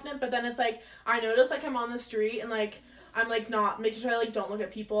 I'm confident. But then it's, like, I notice, like, I'm on the street and, like, I'm, like, not making sure I, like, don't look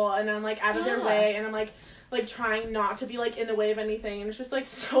at people. And I'm, like, out of their way. And I'm, like, trying not to be, like, in the way of anything. And it's just, like,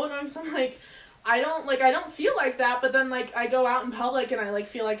 so annoying. So I'm, like, I don't feel like that. But then, like, I go out in public and I, like,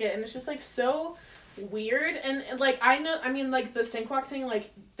 feel like it. And it's just, like, so weird. And like, I know, I mean, like, the stink walk thing,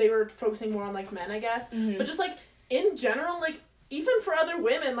 like, they were focusing more on, like, men, I guess. Mm-hmm. But just, like, in general, like, even for other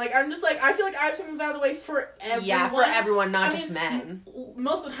women, like, I'm just, like, I feel like I have to move out of the way for everyone. Yeah, for everyone, not just men.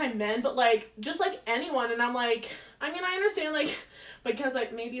 Most of the time men, but, like, just, like, anyone. And I'm, like, I mean, I understand, like, because,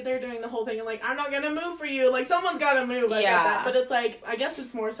 like, maybe they're doing the whole thing and, like, I'm not gonna move for you. Like, someone's gotta move. I get that. But it's, like, I guess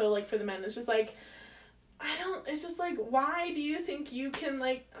it's more so, like, for the men. It's just, like, it's just, like, why do you think you can,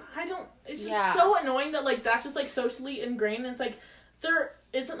 like, it's just so annoying that, like, that's just, like, socially ingrained. And it's, like, there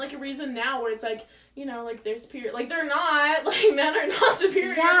isn't, like, a reason now where it's, like, you know, like, they're superior. Like, they're not. Like, men are not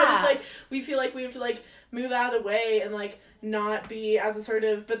superior. Yeah. But it's, like, we feel like we have to, like, move out of the way and, like, not be as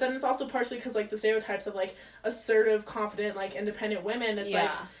assertive. But then it's also partially because, like, the stereotypes of, like, assertive, confident, like, independent women. It's,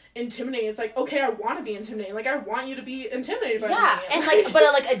 like, intimidating. It's like, okay, I want to be intimidating. Like, I want you to be intimidated by me. And, like, but,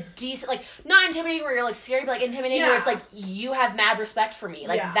 like, a decent, like, not intimidating where you're, like, scary, but, like, intimidating where it's, like, you have mad respect for me.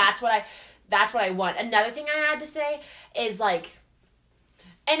 Like, that's what I want. Another thing I had to say is, like,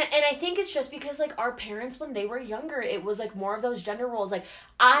 and I think it's just because, like, our parents, when they were younger, it was, like, more of those gender roles. Like,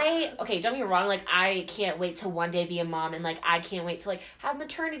 okay, don't get me wrong, like, I can't wait to one day be a mom, and, like, I can't wait to, like, have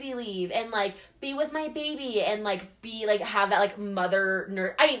maternity leave, and, like, be with my baby, and, like, be, like, have that, like, mother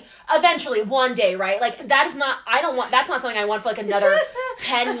I mean, eventually, one day, right? Like, that's not something I want for, like, another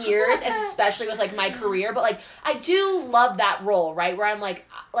 10 years, especially with, like, my career, but, like, I do love that role, right? Where I'm, like,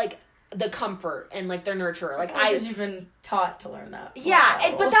 the comfort and, like, their nurturer. Like, because you've been taught to learn that.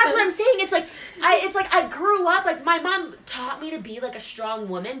 Yeah, but that's what I'm saying. It's like, I grew up, like, my mom taught me to be, like, a strong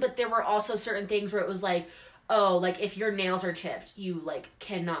woman, but there were also certain things where it was like, oh, like, if your nails are chipped, you, like,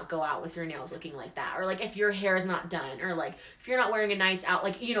 cannot go out with your nails looking like that. Or, like, if your hair is not done. Or, like, if you're not wearing a nice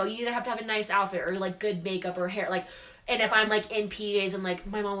like, you know, you either have to have a nice outfit or, like, good makeup or hair. Like, and if I'm, like, in PJs and, like,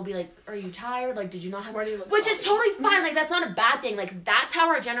 my mom will be like, are you tired? Like, did you not have... Which is totally fine. Like, that's not a bad thing. Like, that's how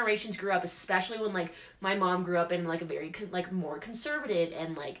our generations grew up, especially when, like, my mom grew up in, like, a very, like, more conservative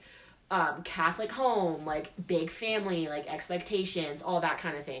and, like, Catholic home, like, big family, like, expectations, all that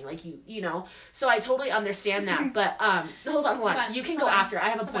kind of thing. Like, you know? So I totally understand that. But, hold on. You can go after. I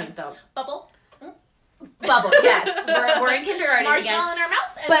have a point, though. Bubble, yes. We're in kindergarten Marshmallow again. in our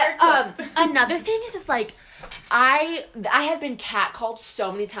mouths. But, another thing is like, I have been catcalled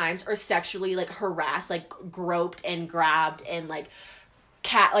so many times or sexually, like, harassed, like, groped and grabbed and, like,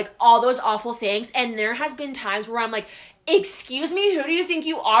 all those awful things. And there has been times where I'm like, excuse me, who do you think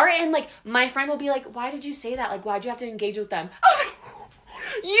you are? And, like, my friend will be like, why did you say that? Like, why'd you have to engage with them? I was like,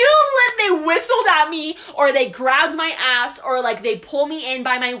 they whistled at me, or they grabbed my ass, or, like, they pull me in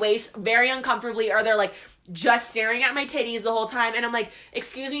by my waist very uncomfortably, or they're, like, just staring at my titties the whole time. And I'm like,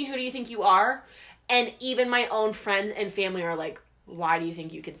 excuse me, who do you think you are? And even my own friends and family are like, why do you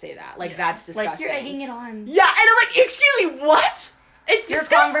think you can say that? Like, that's disgusting. Like, you're egging it on. Yeah, and I'm like, excuse me, what? It's you're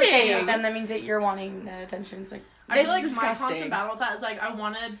disgusting. Conversating with them, that means that you're wanting the attention. It's like, I feel like disgusting. my constant battle with that is, like, I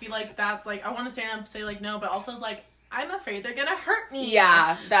want to be like that, like, I want to stand up and say, like, no, but also, like, I'm afraid they're gonna hurt me.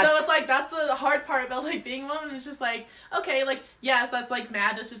 Yeah, so it's, like, that's the hard part about, like, being a woman. It's just, like, okay, like, yes, that's, like,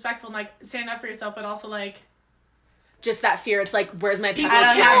 mad disrespectful and, like, stand up for yourself, but also, like, just that fear. It's like, where's my pepper I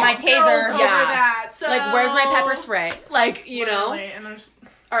don't spray? have my taser. Over that, so... Like, where's my pepper spray? Like, you know? And I'm just...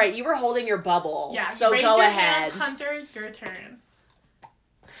 All right, you were holding your bubble. Yeah, so raise go your ahead. Hand, Hunter, your turn.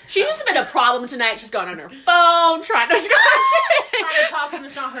 She just been a problem tonight. She's going on her phone, trying to talk when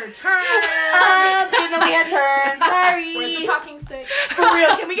it's not her turn. Didn't know we had turns. Sorry. Where's the talking stick? For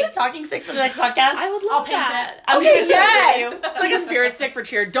real, can we get a talking stick for the next podcast? I would love that. I'll Okay, paint it. yes. It's like a spirit stick for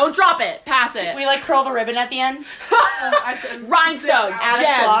cheer. Don't drop it. Pass it. We, like, curl the ribbon at the end. I said Rhinestones,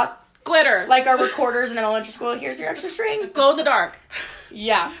 gems, clock. glitter. Like our recorders in elementary school. Here's your extra string. Glow in the dark.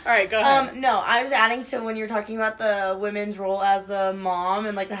 Yeah. All right, go ahead. No, I was adding to when you were talking about the women's role as the mom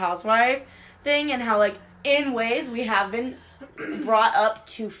and, like, the housewife thing, and how, like, in ways we have been brought up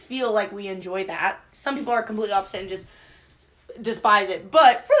to feel like we enjoy that. Some people are completely opposite and just despise it.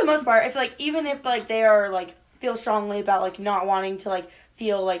 But for the most part, I feel like even if, like, they are, like, feel strongly about, like, not wanting to, like,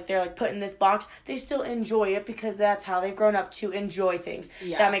 feel like they're, like, put in this box, they still enjoy it because that's how they've grown up to enjoy things.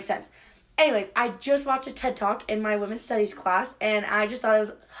 Yeah. That makes sense. Anyways, I just watched a TED Talk in my women's studies class, and I just thought it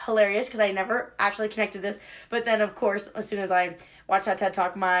was hilarious because I never actually connected this. But then, of course, as soon as I watched that TED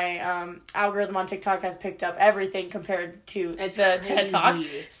Talk, my algorithm on TikTok has picked up everything compared to the TED Talk.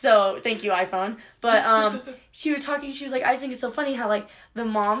 So, thank you, iPhone. But she was talking, she was like, I just think it's so funny how, like, the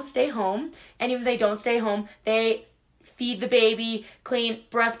moms stay home, and even if they don't stay home, they feed the baby, clean,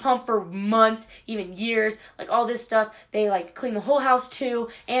 breast pump for months, even years, like, all this stuff. They, like, clean the whole house, too,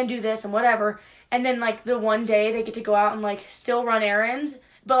 and do this and whatever. And then, like, the one day they get to go out and, like, still run errands,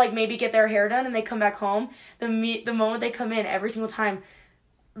 but, like, maybe get their hair done, and they come back home. The moment they come in, every single time,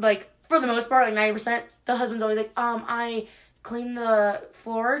 like, for the most part, like, 90%, the husband's always like, I cleaned the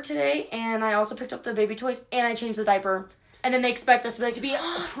floor today, and I also picked up the baby toys, and I changed the diaper. And then they expect us to be like, to be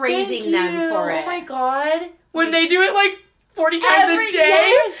praising them for it. Oh, my God. When they do it, like, 40 times a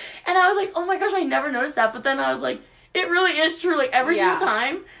day. Yes. And I was like, oh, my gosh, I never noticed that. But then I was like, It really is true. Like, every Yeah. single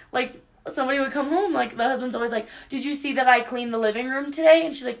time, like, somebody would come home, like, the husband's always like, did you see that I cleaned the living room today?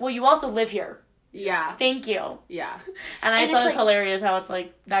 And she's like, well, you also live here. Yeah. Thank you. Yeah. And I And just thought it's it was hilarious how it's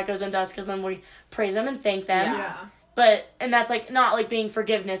like, that goes into us because then we praise them and thank them. Yeah. Yeah. And that's, like, not, like, being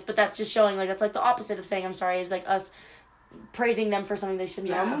forgiveness, but that's just showing, like, that's, like, the opposite of saying I'm sorry. It's, like, us praising them for something they should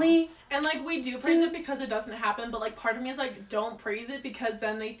normally. And, like, we do praise it because it doesn't happen, but, like, part of me is, like, don't praise it because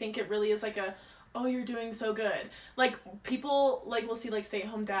then they think it really is, like, oh, you're doing so good. Like, people, like, will see, like,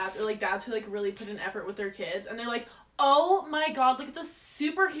 stay-at-home dads or, like, dads who, like, really put in effort with their kids, and they're like, oh, my God, look at this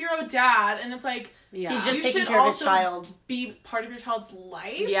superhero dad, and it's like, Yeah. He's just you taking should care of his also child. be part of your child's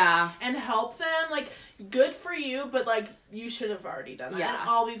life. Yeah. And help them. Like, good for you, but, like, you should have already done that. Yeah. And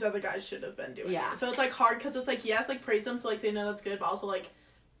all these other guys should have been doing Yeah. it. So it's, like, hard because it's, like, yes, like, praise them so, like, they know that's good, but also, like,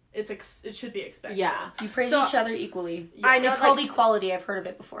 it should be expected. Yeah. You praise So- each other equally. I know, It's called like- equality. I've heard of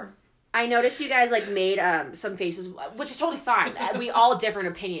it before. I noticed you guys, like, made some faces, which is totally fine. We all different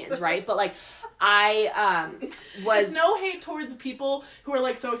opinions, right? But, like, I was... It's no hate towards people who are,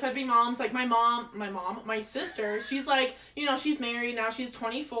 like, so excited to be moms. Like, my sister, she's, like, you know, she's married, now she's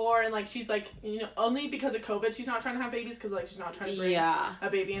 24, and, like, she's, like, you know, only because of COVID, she's not trying to have babies, because, like, she's not trying to bring Yeah. a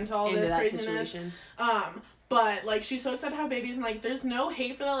baby into all Into this that craziness. situation. But, like, she's so excited to have babies, and, like, there's no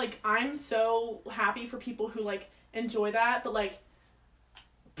hate for that. Like, I'm so happy for people who, like, enjoy that, but, like,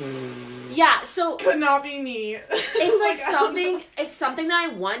 Yeah, so... could not be me. It's like I don't know. it's something that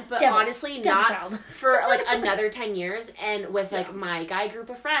I want, but Devil. honestly Devil not child. for like another 10 years. And with like Yeah. my guy group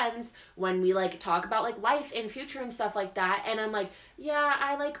of friends, when we like talk about like life and future and stuff like that, and I'm like, yeah,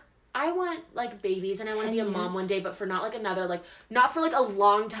 I want like babies and I want to be a 10 mom years. one day, but for not like another, like not for like a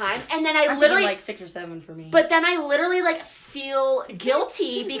long time. And then I I'm literally thinking, like 6 or 7 for me. but then I literally like feel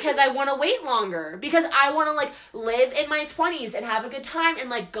guilty because I want to wait longer, because I want to like live in my 20s and have a good time and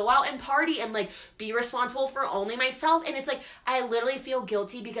like go out and party and like be responsible for only myself. And it's like I literally feel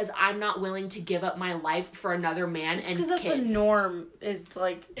guilty because I'm not willing to give up my life for another man and because that's kids. the norm is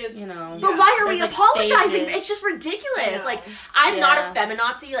like, It's- you know. But Yeah. why are we There's, like, apologizing? stages. It's just ridiculous. I Like know. I'm not a Yeah.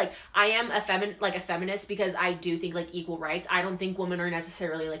 feminazi. Like I am a feminist because I do think like equal rights. I don't think women are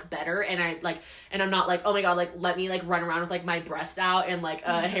necessarily like better, and I'm not like, oh my God, like let me like run around with like my breasts out and like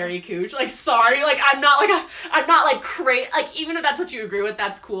a hairy cooch. Like sorry, like I'm not like crazy. Like even if that's what you agree with,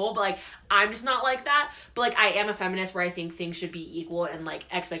 that's cool. But like I'm just not like that. But like I am a feminist where I think things should be equal and like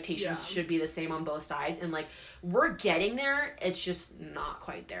expectations Yeah. should be the same on both sides. And like we're getting there. It's just not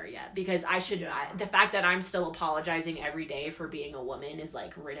quite there yet, because I should not. The fact that I'm still apologizing every day for being a woman is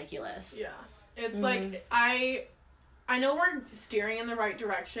like ridiculous. Yeah. It's like, I know we're steering in the right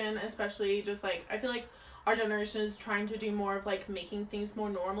direction, especially just like, I feel like our generation is trying to do more of like making things more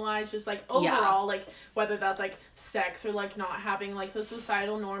normalized, just like overall, like whether that's like sex or like not having like the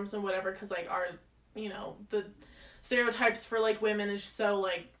societal norms and whatever, because like our, you know, the stereotypes for like women is so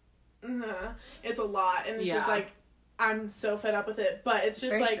like, it's a lot, and it's just Yeah. like, I'm so fed up with it, but it's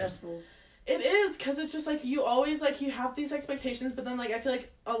just very like, stressful. it is, because it's just, like, you always, like, you have these expectations, but then, like, I feel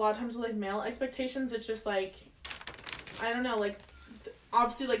like a lot of times with, like, male expectations, it's just, like, I don't know, like,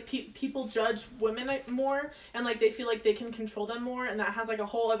 obviously, like, people judge women more, and, like, they feel like they can control them more, and that has, like, a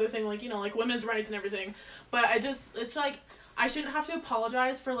whole other thing, like, you know, like, women's rights and everything, but it's, like, I shouldn't have to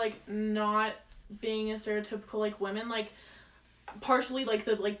apologize for, like, not being a stereotypical, like, women, like, partially like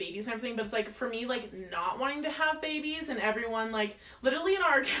the like babies and everything, but it's like for me like not wanting to have babies, and everyone like literally in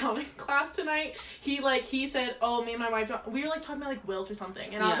our accounting class tonight he said, oh, me and my wife don't, we were like talking about like wills or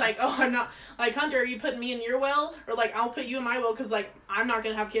something, and I was Yeah. like, oh, I'm not like, Hunter, are you putting me in your will, or like I'll put you in my will, because like I'm not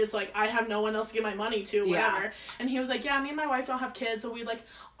gonna have kids, like I have no one else to give my money to, whatever. Yeah. And he was like, yeah, me and my wife don't have kids, so we like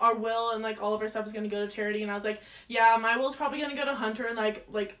our will and like all of our stuff is gonna go to charity. And I was like, yeah, my will's probably gonna go to Hunter, and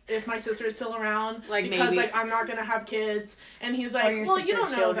like if my sister is still around, Like, because maybe. like I'm not gonna have kids. And he's Or like, your well, you don't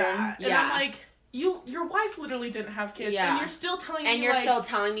sister's know children. that. And Yeah. I'm like, your wife literally didn't have kids, Yeah. and you're still telling And me, you're like, still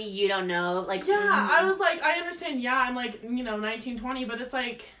telling me you don't know, like yeah. I was like, I understand, yeah, I'm like, you know, 19, 20, but it's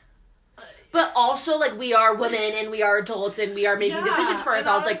like, But also like we are women and we are adults and we are making yeah. decisions for And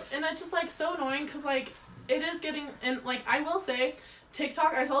ourselves. Like and it's just like so annoying, because like it is getting, and like I will say,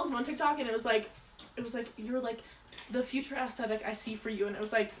 TikTok, I saw this one TikTok, and it was like you're like the future aesthetic I see for you, and it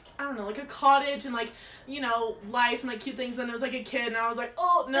was like, I don't know, like a cottage and like, you know, life and like cute things, and it was like a kid, and I was like,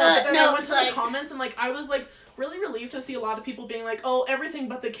 oh no, but then no, I went it's to like- the comments, and like I was like really relieved to see a lot of people being like, oh, everything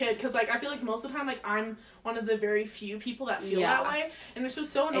but the kid, because like I feel like most of the time like I'm one of the very few people that feel that way, and it's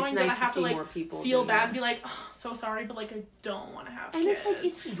just so annoying that I have to like feel bad and be like, oh, so sorry, but like I don't want to have kids. And it's like,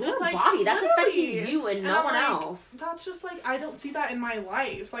 it's your body that's affecting you and no one else. That's just like, I don't see that in my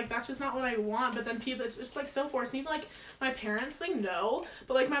life. Like that's just not what I want. But then people, it's just like so forced. And even like my parents, they know,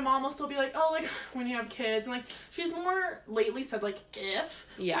 but like my mom will still be like, oh, like when you have kids, and like she's more lately said like if,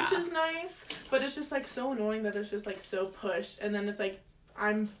 which is nice, but it's just like so annoying that it's just like so pushed, and then it's like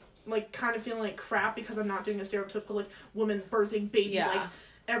I'm like kind of feeling like crap because I'm not doing a stereotypical like woman birthing baby like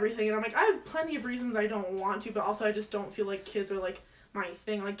everything, and I'm like I have plenty of reasons I don't want to, but also I just don't feel like kids are like my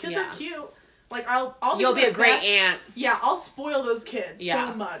thing. Like kids are cute. Like I'll you'll be a great aunt. Yeah, I'll spoil those kids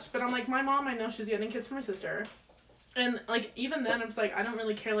so much. But I'm like my mom, I know she's getting kids for my sister, and like even then I'm just like I don't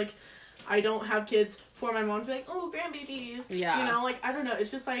really care. Like I don't have kids for my mom to be like, oh, grandbabies. Yeah. You know, like I don't know. It's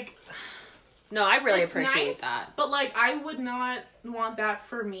just like. No, I really appreciate that. But, like, I would not want that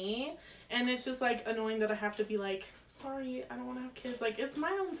for me. And it's just, like, annoying that I have to be like, sorry, I don't want to have kids. Like, it's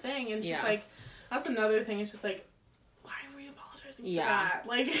my own thing. And just, like, that's another thing. It's just, like, why are we apologizing for that?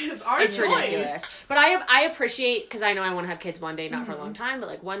 Like, it's our choice. It's ridiculous. But I appreciate, because I know I want to have kids one day, not for a long time, but,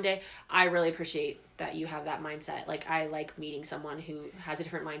 like, one day, I really appreciate that you have that mindset. Like, I like meeting someone who has a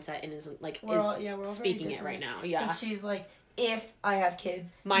different mindset and isn't, like, is speaking it right now. Yeah. Because she's, like, if I have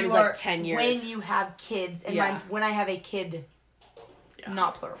kids. Mine is like 10 years. When you have kids. And mine's when I have a kid.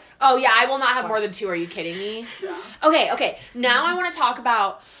 Not plural. Oh, yeah. I will not have more than 2. Are you kidding me? Yeah. Okay. Now I want to talk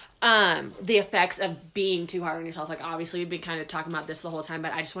about the effects of being too hard on yourself. Like, obviously, we've been kind of talking about this the whole time,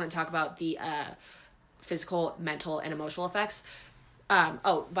 but I just want to talk about the physical, mental, and emotional effects.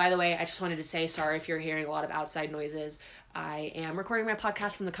 Oh, by the way, I just wanted to say sorry if you're hearing a lot of outside noises. I am recording my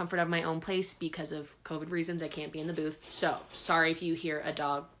podcast from the comfort of my own place because of COVID reasons. I can't be in the booth. So, sorry if you hear a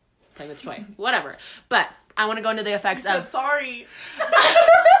dog playing with a toy. Whatever. But I want to go into the effects of... sorry. Why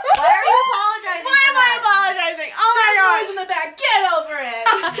are you apologizing? Why am I apologizing? Oh my God. There's noise in the back. Get over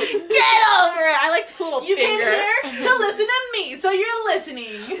it. Get over it. I like the little finger. You came here to listen to me, so you're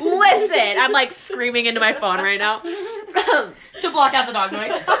listening. Listen. I'm like screaming into my phone right now. To block out the dog noise.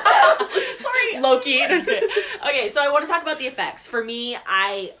 Sorry. Loki. Okay, so I want to talk about the effects. For me,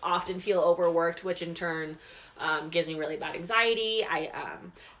 I often feel overworked, which in turn... gives me really bad anxiety.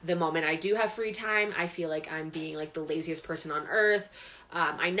 The moment I do have free time, I feel like I'm being like the laziest person on earth.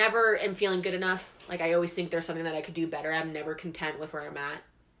 I never am feeling good enough. Like I always think there's something that I could do better. I'm never content with where I'm at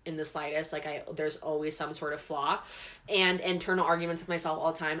in the slightest. Like there's always some sort of flaw, and internal arguments with myself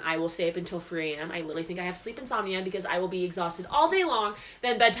all the time. I will stay up until 3 a.m. I literally think I have sleep insomnia because I will be exhausted all day long.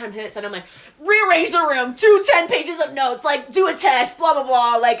 Then bedtime hits and I'm like, rearrange the room, do 10 pages of notes, like do a test, blah, blah,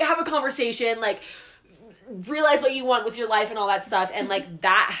 blah, like have a conversation, like realize what you want with your life and all that stuff. And like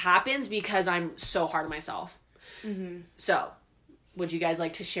that happens because I'm so hard on myself. Mm-hmm. So would you guys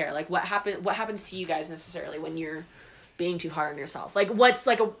like to share like what happens to you guys necessarily when you're being too hard on yourself? Like what's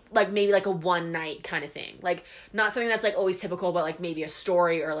like maybe like a one night kind of thing, like not something that's like always typical, but like maybe a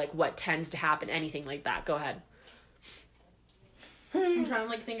story or like what tends to happen, anything like that. Go ahead. I'm trying to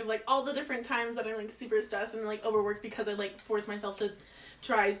like think of like all the different times that I'm like super stressed and like overworked because I like force myself to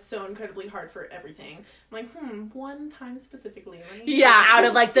try so incredibly hard for everything. I'm like, one time specifically. Out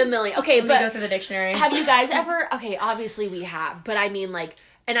of like the million. Okay, but go through the dictionary. Have you guys ever? Okay, obviously we have, but I mean like,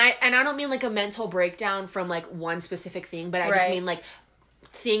 and I don't mean like a mental breakdown from like one specific thing, but I just mean like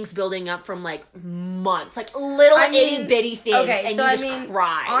things building up from like months, like little itty bitty things, and so you just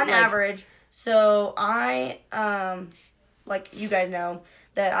cry on average. So I like you guys know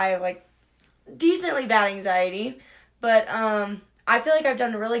that I have like decently bad anxiety, but I feel like I've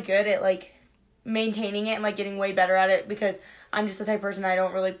done really good at like maintaining it and like getting way better at it because I'm just the type of person I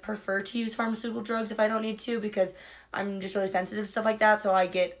don't really prefer to use pharmaceutical drugs if I don't need to because I'm just really sensitive to stuff like that. So I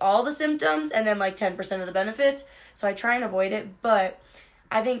get all the symptoms and then like 10% of the benefits. So I try and avoid it. But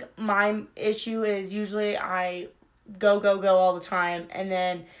I think my issue is usually I go all the time. And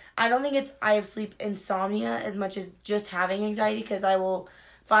then I don't think I have sleep insomnia as much as just having anxiety because I will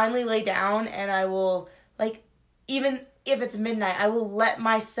finally lay down and I will like even if it's midnight, I will let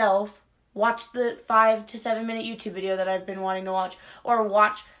myself watch the 5 to 7 minute YouTube video that I've been wanting to watch or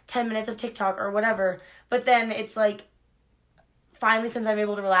watch 10 minutes of TikTok or whatever. But then it's like, finally, since I'm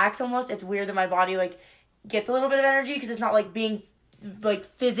able to relax almost, it's weird that my body like gets a little bit of energy because it's not like being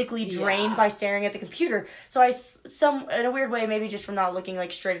like physically drained by staring at the computer. So in a weird way, maybe just from not looking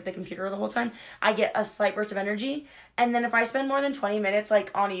like straight at the computer the whole time, I get a slight burst of energy. And then if I spend more than 20 minutes like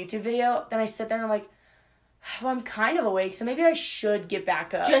on a YouTube video, then I sit there and I'm like, well, I'm kind of awake, so maybe I should get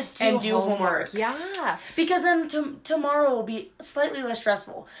back up Just do and do homework. Yeah. Because then tomorrow will be slightly less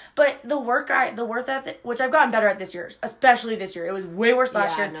stressful. But the work ethic, which I've gotten better at this year, especially this year. It was way worse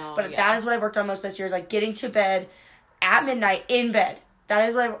last year, but that is what I've worked on most this year, is like getting to bed at midnight in bed. That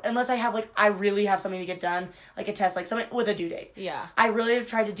is what unless I have I really have something to get done, like a test, like something with a due date. Yeah. I really have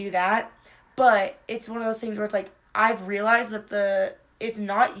tried to do that, but it's one of those things where it's like, I've realized that it's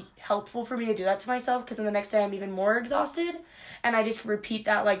not helpful for me to do that to myself, because then the next day I'm even more exhausted, and I just repeat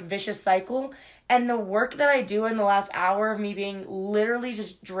that vicious cycle. And the work that I do in the last hour of me being literally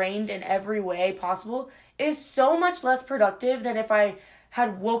just drained in every way possible is so much less productive than if I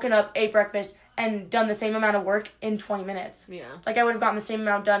had woken up, ate breakfast, and done the same amount of work in 20 minutes. Yeah. I would have gotten the same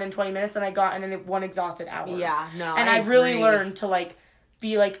amount done in 20 minutes than I got in one exhausted hour. Yeah, no, And I've really learned to,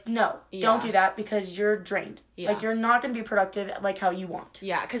 be no, don't do that, because you're drained. Yeah. You're not going to be productive how you want.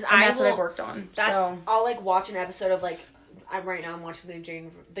 Yeah, because that's what I've worked on. I'll watch an episode of right now I'm watching the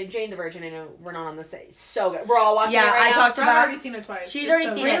Jane the Virgin. I know we're not on the same. So good. We're all watching it right now. I talked about I've already seen it twice. She's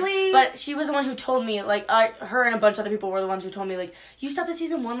already seen it. But she was the one who told me, her and a bunch of other people were the ones who told me, you stopped at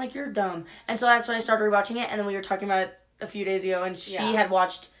season 1, you're dumb. And so that's when I started rewatching it, and then we were talking about it a few days ago, and she had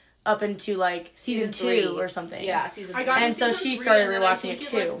watched up into season 2 or something. Yeah, season 3. And so she started rewatching it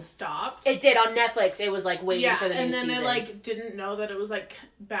too. It stopped. It did on Netflix. It was waiting for the new season. And then it didn't know that it was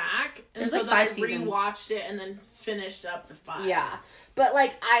back. And there's so then 5 I seasons. rewatched it and then finished up the 5. Yeah. But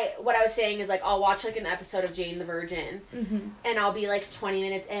what I was saying is I'll watch an episode of Jane the Virgin, and I'll be 20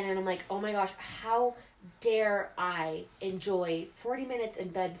 minutes in, and I'm like, oh my gosh, how dare I enjoy 40 minutes in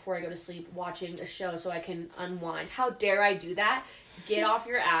bed before I go to sleep watching a show so I can unwind? How dare I do that? Get off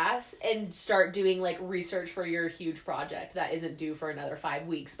your ass and start doing research for your huge project that isn't due for another 5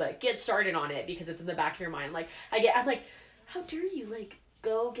 weeks, but get started on it because it's in the back of your mind. I'm like, how dare you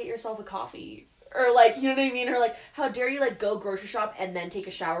go get yourself a coffee? Or you know what I mean? Or how dare you go grocery shop and then take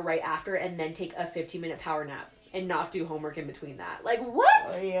a shower right after and then take a 15-minute power nap and not do homework in between that? What?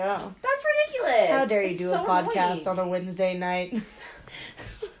 Oh, yeah. That's ridiculous. How dare you do a podcast on a Wednesday night?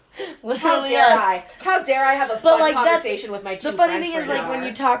 How dare I have a fun conversation with my two friends? The funny thing is, when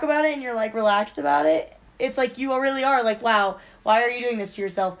you talk about it and you're relaxed about it, it's you really are wow, why are you doing this to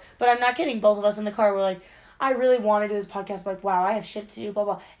yourself? But I'm not kidding. Both of us in the car were I really want to do this podcast, wow, I have shit to do, blah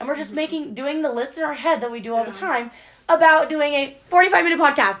blah, and we're just doing the list in our head that we do all the time about doing a 45-minute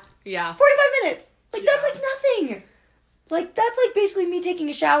podcast. Yeah, 45 minutes. That's nothing. That's basically me taking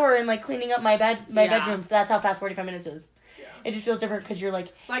a shower and cleaning up my bedroom. That's how fast 45 minutes is. It just feels different because you're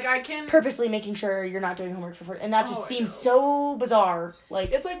I can purposely making sure you're not doing homework and that just seems so bizarre.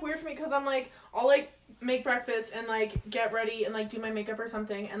 It's weird for me because I'm I'll make breakfast and get ready and do my makeup or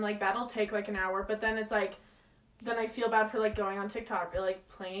something, and that'll take an hour, but then it's then I feel bad for going on TikTok or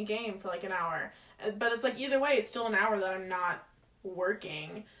playing a game for an hour, but it's either way it's still an hour that I'm not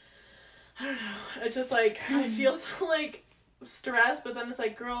working. I don't know, it's just I feel so stressed, but then it's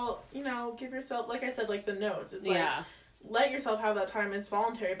girl, give yourself, I said, the notes, it's let yourself have that time. It's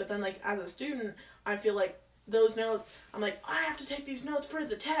voluntary, but then as a student I feel those notes, I'm I have to take these notes for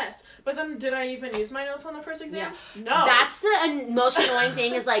the test, but then did I even use my notes on the first exam? Yeah. No. That's the most annoying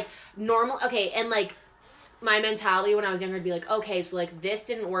thing is normal, okay, and my mentality when I was younger would be okay, so this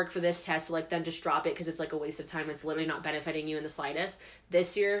didn't work for this test, so then just drop it because it's a waste of time. It's literally not benefiting you in the slightest.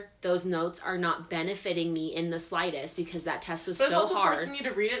 This year, those notes are not benefiting me in the slightest because that test was so hard. But it's also forcing you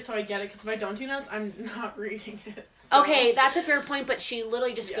to read it, so I get it, because if I don't do notes, I'm not reading it. So. Okay, that's a fair point, but she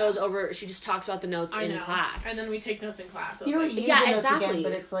literally just goes over, she just talks about the notes in class. And then we take notes in class. So exactly. Again,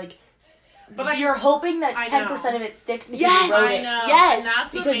 but it's but you're hoping that 10% of it sticks because you wrote it. Yes, and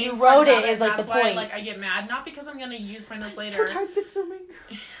that's because you wrote it is the point. I get mad, not because I'm gonna use my notes later. So time-consuming.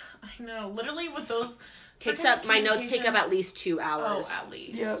 I know, literally with those. My notes take up at least 2 hours. Oh, at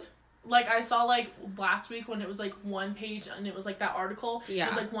least. Yep. I saw last week when it was 1 page and it was that article. Yeah.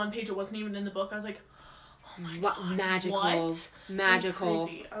 It was 1 page. It wasn't even in the book. I was oh my god, magical. What? Magical. It was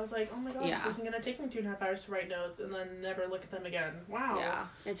crazy. I was oh my god, this isn't gonna take me 2.5 hours to write notes and then never look at them again. Wow. Yeah,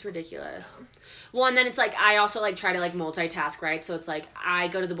 it's ridiculous. Yeah. Well, and then it's I also try to multitask, right? So it's I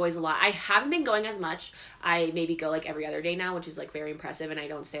go to the boys a lot. I haven't been going as much. I maybe go every other day now, which is very impressive, and I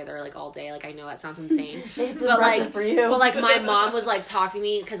don't stay there all day. I know that sounds insane. It's impressive for you. But my mom was talking to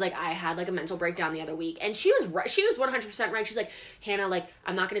me because I had a mental breakdown the other week, and she was right. She was 100% right. She's Hannah,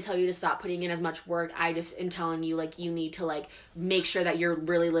 I'm not gonna tell you to stop putting in as much work. and telling you, like, you need to, like, make sure that you're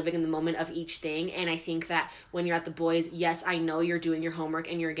really living in the moment of each thing. And I think that when you're at the boys, yes, I know you're doing your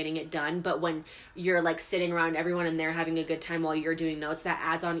homework and you're getting it done, but when you're, like, sitting around everyone and they're having a good time while you're doing notes, that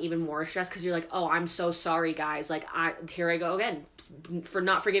adds on even more stress, because you're like, oh, I'm so sorry, guys. Like, here I go again, for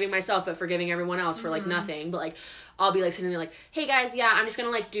not forgiving myself, but forgiving everyone else for, like, nothing. But, like, I'll be, like, sitting there, like, hey, guys, yeah, I'm just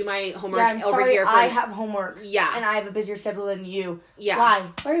gonna, like, do my homework over here. I have homework. Yeah. And I have a busier schedule than you. Yeah.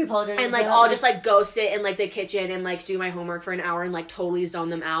 Why are you apologizing? And, like, I'll just, like, go sit in, like, the kitchen and, like, do my homework for an hour and, like, totally zone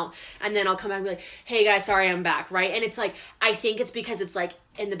them out. And then I'll come back and be like, hey, guys, sorry, I'm back, right? And it's, like, I think it's because it's, like,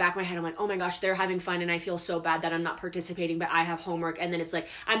 in the back of my head, I'm like, oh my gosh, they're having fun and I feel so bad that I'm not participating, but I have homework. And then it's like,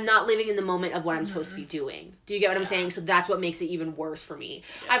 I'm not living in the moment of what I'm supposed to be doing. Do you get what I'm saying? So that's what makes it even worse for me.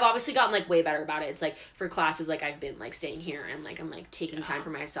 Yeah. I've obviously gotten, like, way better about it. It's like, for classes, like, I've been, like, staying here and, like, I'm, like, taking time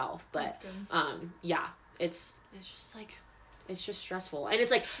for myself. But, yeah, it's just, like, it's just stressful. And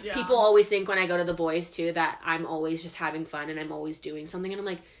it's like, people always think when I go to the boys too, that I'm always just having fun and I'm always doing something. And I'm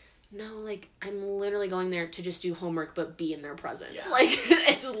like, no, like, I'm literally going there to just do homework, but be in their presence. Yeah. Like,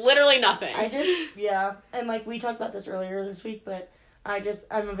 it's literally nothing. And, like, we talked about this earlier this week, but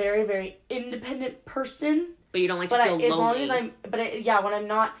I'm a very, very independent person. But you don't like to feel lonely. As long as when I'm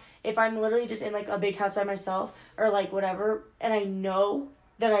not, if I'm literally just in, like, a big house by myself, or, like, whatever, and I know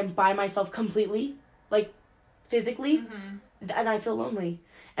that I'm by myself completely, like, physically, and I feel lonely.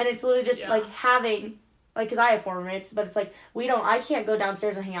 And it's literally just, like, having... Like, because I have 4 roommates, but it's like, I can't go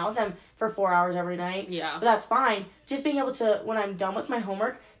downstairs and hang out with them for 4 hours every night. Yeah. But that's fine. Just being able to, when I'm done with my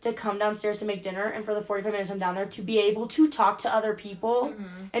homework, to come downstairs to make dinner, and for the 45 minutes I'm down there, to be able to talk to other people,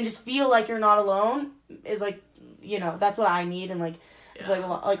 and just feel like you're not alone, is, like, you know, that's what I need, and, like, I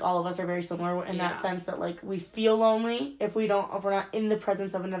feel like all of us are very similar in that sense, that, like, we feel lonely if we're not in the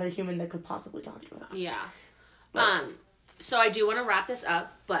presence of another human that could possibly talk to us. Yeah. So I do want to wrap this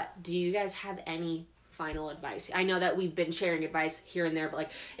up, but do you guys have any final advice? I know that we've been sharing advice here and there, but, like,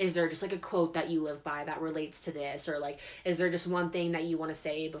 is there just, like, a quote that you live by that relates to this, or, like, is there just one thing that you want to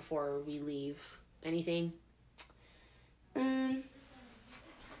say before we leave? Anything?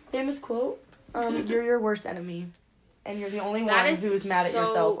 Famous quote, you're your worst enemy, and you're the only one who is mad at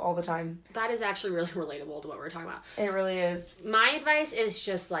yourself all the time. That is actually really relatable to what we're talking about. It really is. My advice is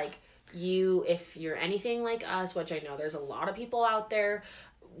just, like, if you're anything like us, which I know there's a lot of people out there,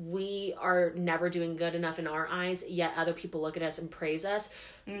 we are never doing good enough in our eyes, yet other people look at us and praise us,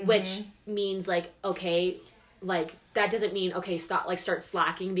 which means, like, okay, like, that doesn't mean, okay, start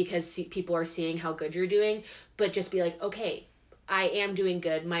slacking because people are seeing how good you're doing, but just be like, okay, I am doing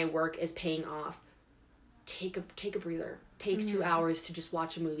good, my work is paying off, take a breather, take 2 hours to just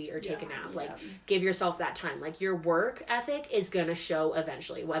watch a movie or take a nap, like, give yourself that time. Like, your work ethic is gonna show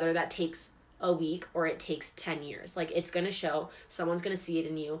eventually, whether that takes a week or it takes 10 years. Like, it's gonna show. Someone's gonna see it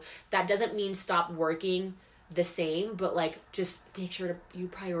in you. That doesn't mean stop working the same, but, like, just make sure you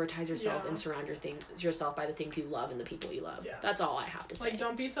prioritize yourself and surround yourself by the things you love and the people you love. That's all I have to say. Like,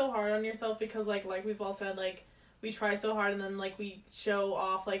 don't be so hard on yourself, because, like we've all said, like, we try so hard and then, like, we show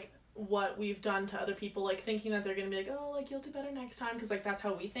off, like, what we've done to other people, like, thinking that they're gonna be like, oh, like, you'll do better next time, because, like, that's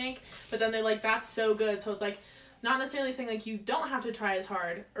how we think, but then they're like, that's so good. So it's like, not necessarily saying, like, you don't have to try as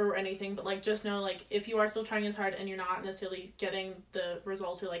hard or anything, but, like, just know, like, if you are still trying as hard and you're not necessarily getting the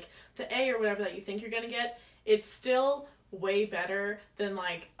results or, like, the A or whatever that you think you're gonna get, it's still way better than,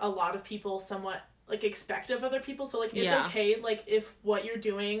 like, a lot of people somewhat, like, expect of other people. So, like, it's okay, like, if what you're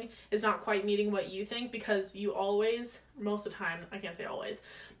doing is not quite meeting what you think, because you always, most of the time, I can't say always,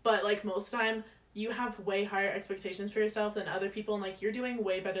 but, like, most of the time, you have way higher expectations for yourself than other people, and, like, you're doing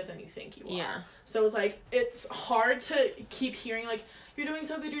way better than you think you are. Yeah. So it's, like, it's hard to keep hearing, like, you're doing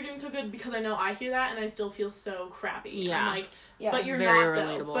so good, because I know I hear that, and I still feel so crappy. Yeah. I'm like, but you're very not,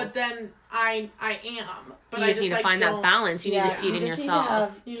 relatable. Though. But then I am. But you just need to find that balance. You need to see it in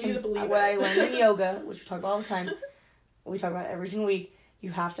yourself. You need to believe what I learned in yoga, which we talk about all the time, we talk about every single week,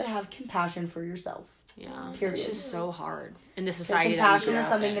 you have to have compassion for yourself. Yeah. Period. It's just so hard in the society. Compassion is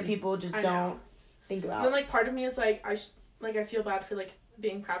something that people just don't think about. And then, like, part of me is like, I feel bad for, like,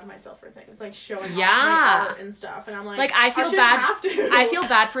 being proud of myself for things, like, showing off my art and stuff, and I'm like I feel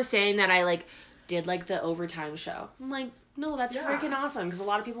bad for saying that I, like, did, like, the overtime show. I'm like, no, that's freaking awesome, because a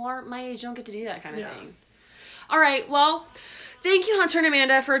lot of people aren't my age, don't get to do that kind of thing. All right, well, thank you, Hunter and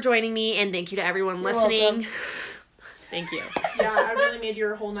Amanda, for joining me, and thank you to everyone listening. Thank you. Yeah, I really made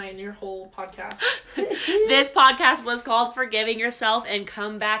your whole night and your whole podcast. This podcast was called Forgiving Yourself, and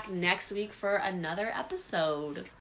come back next week for another episode.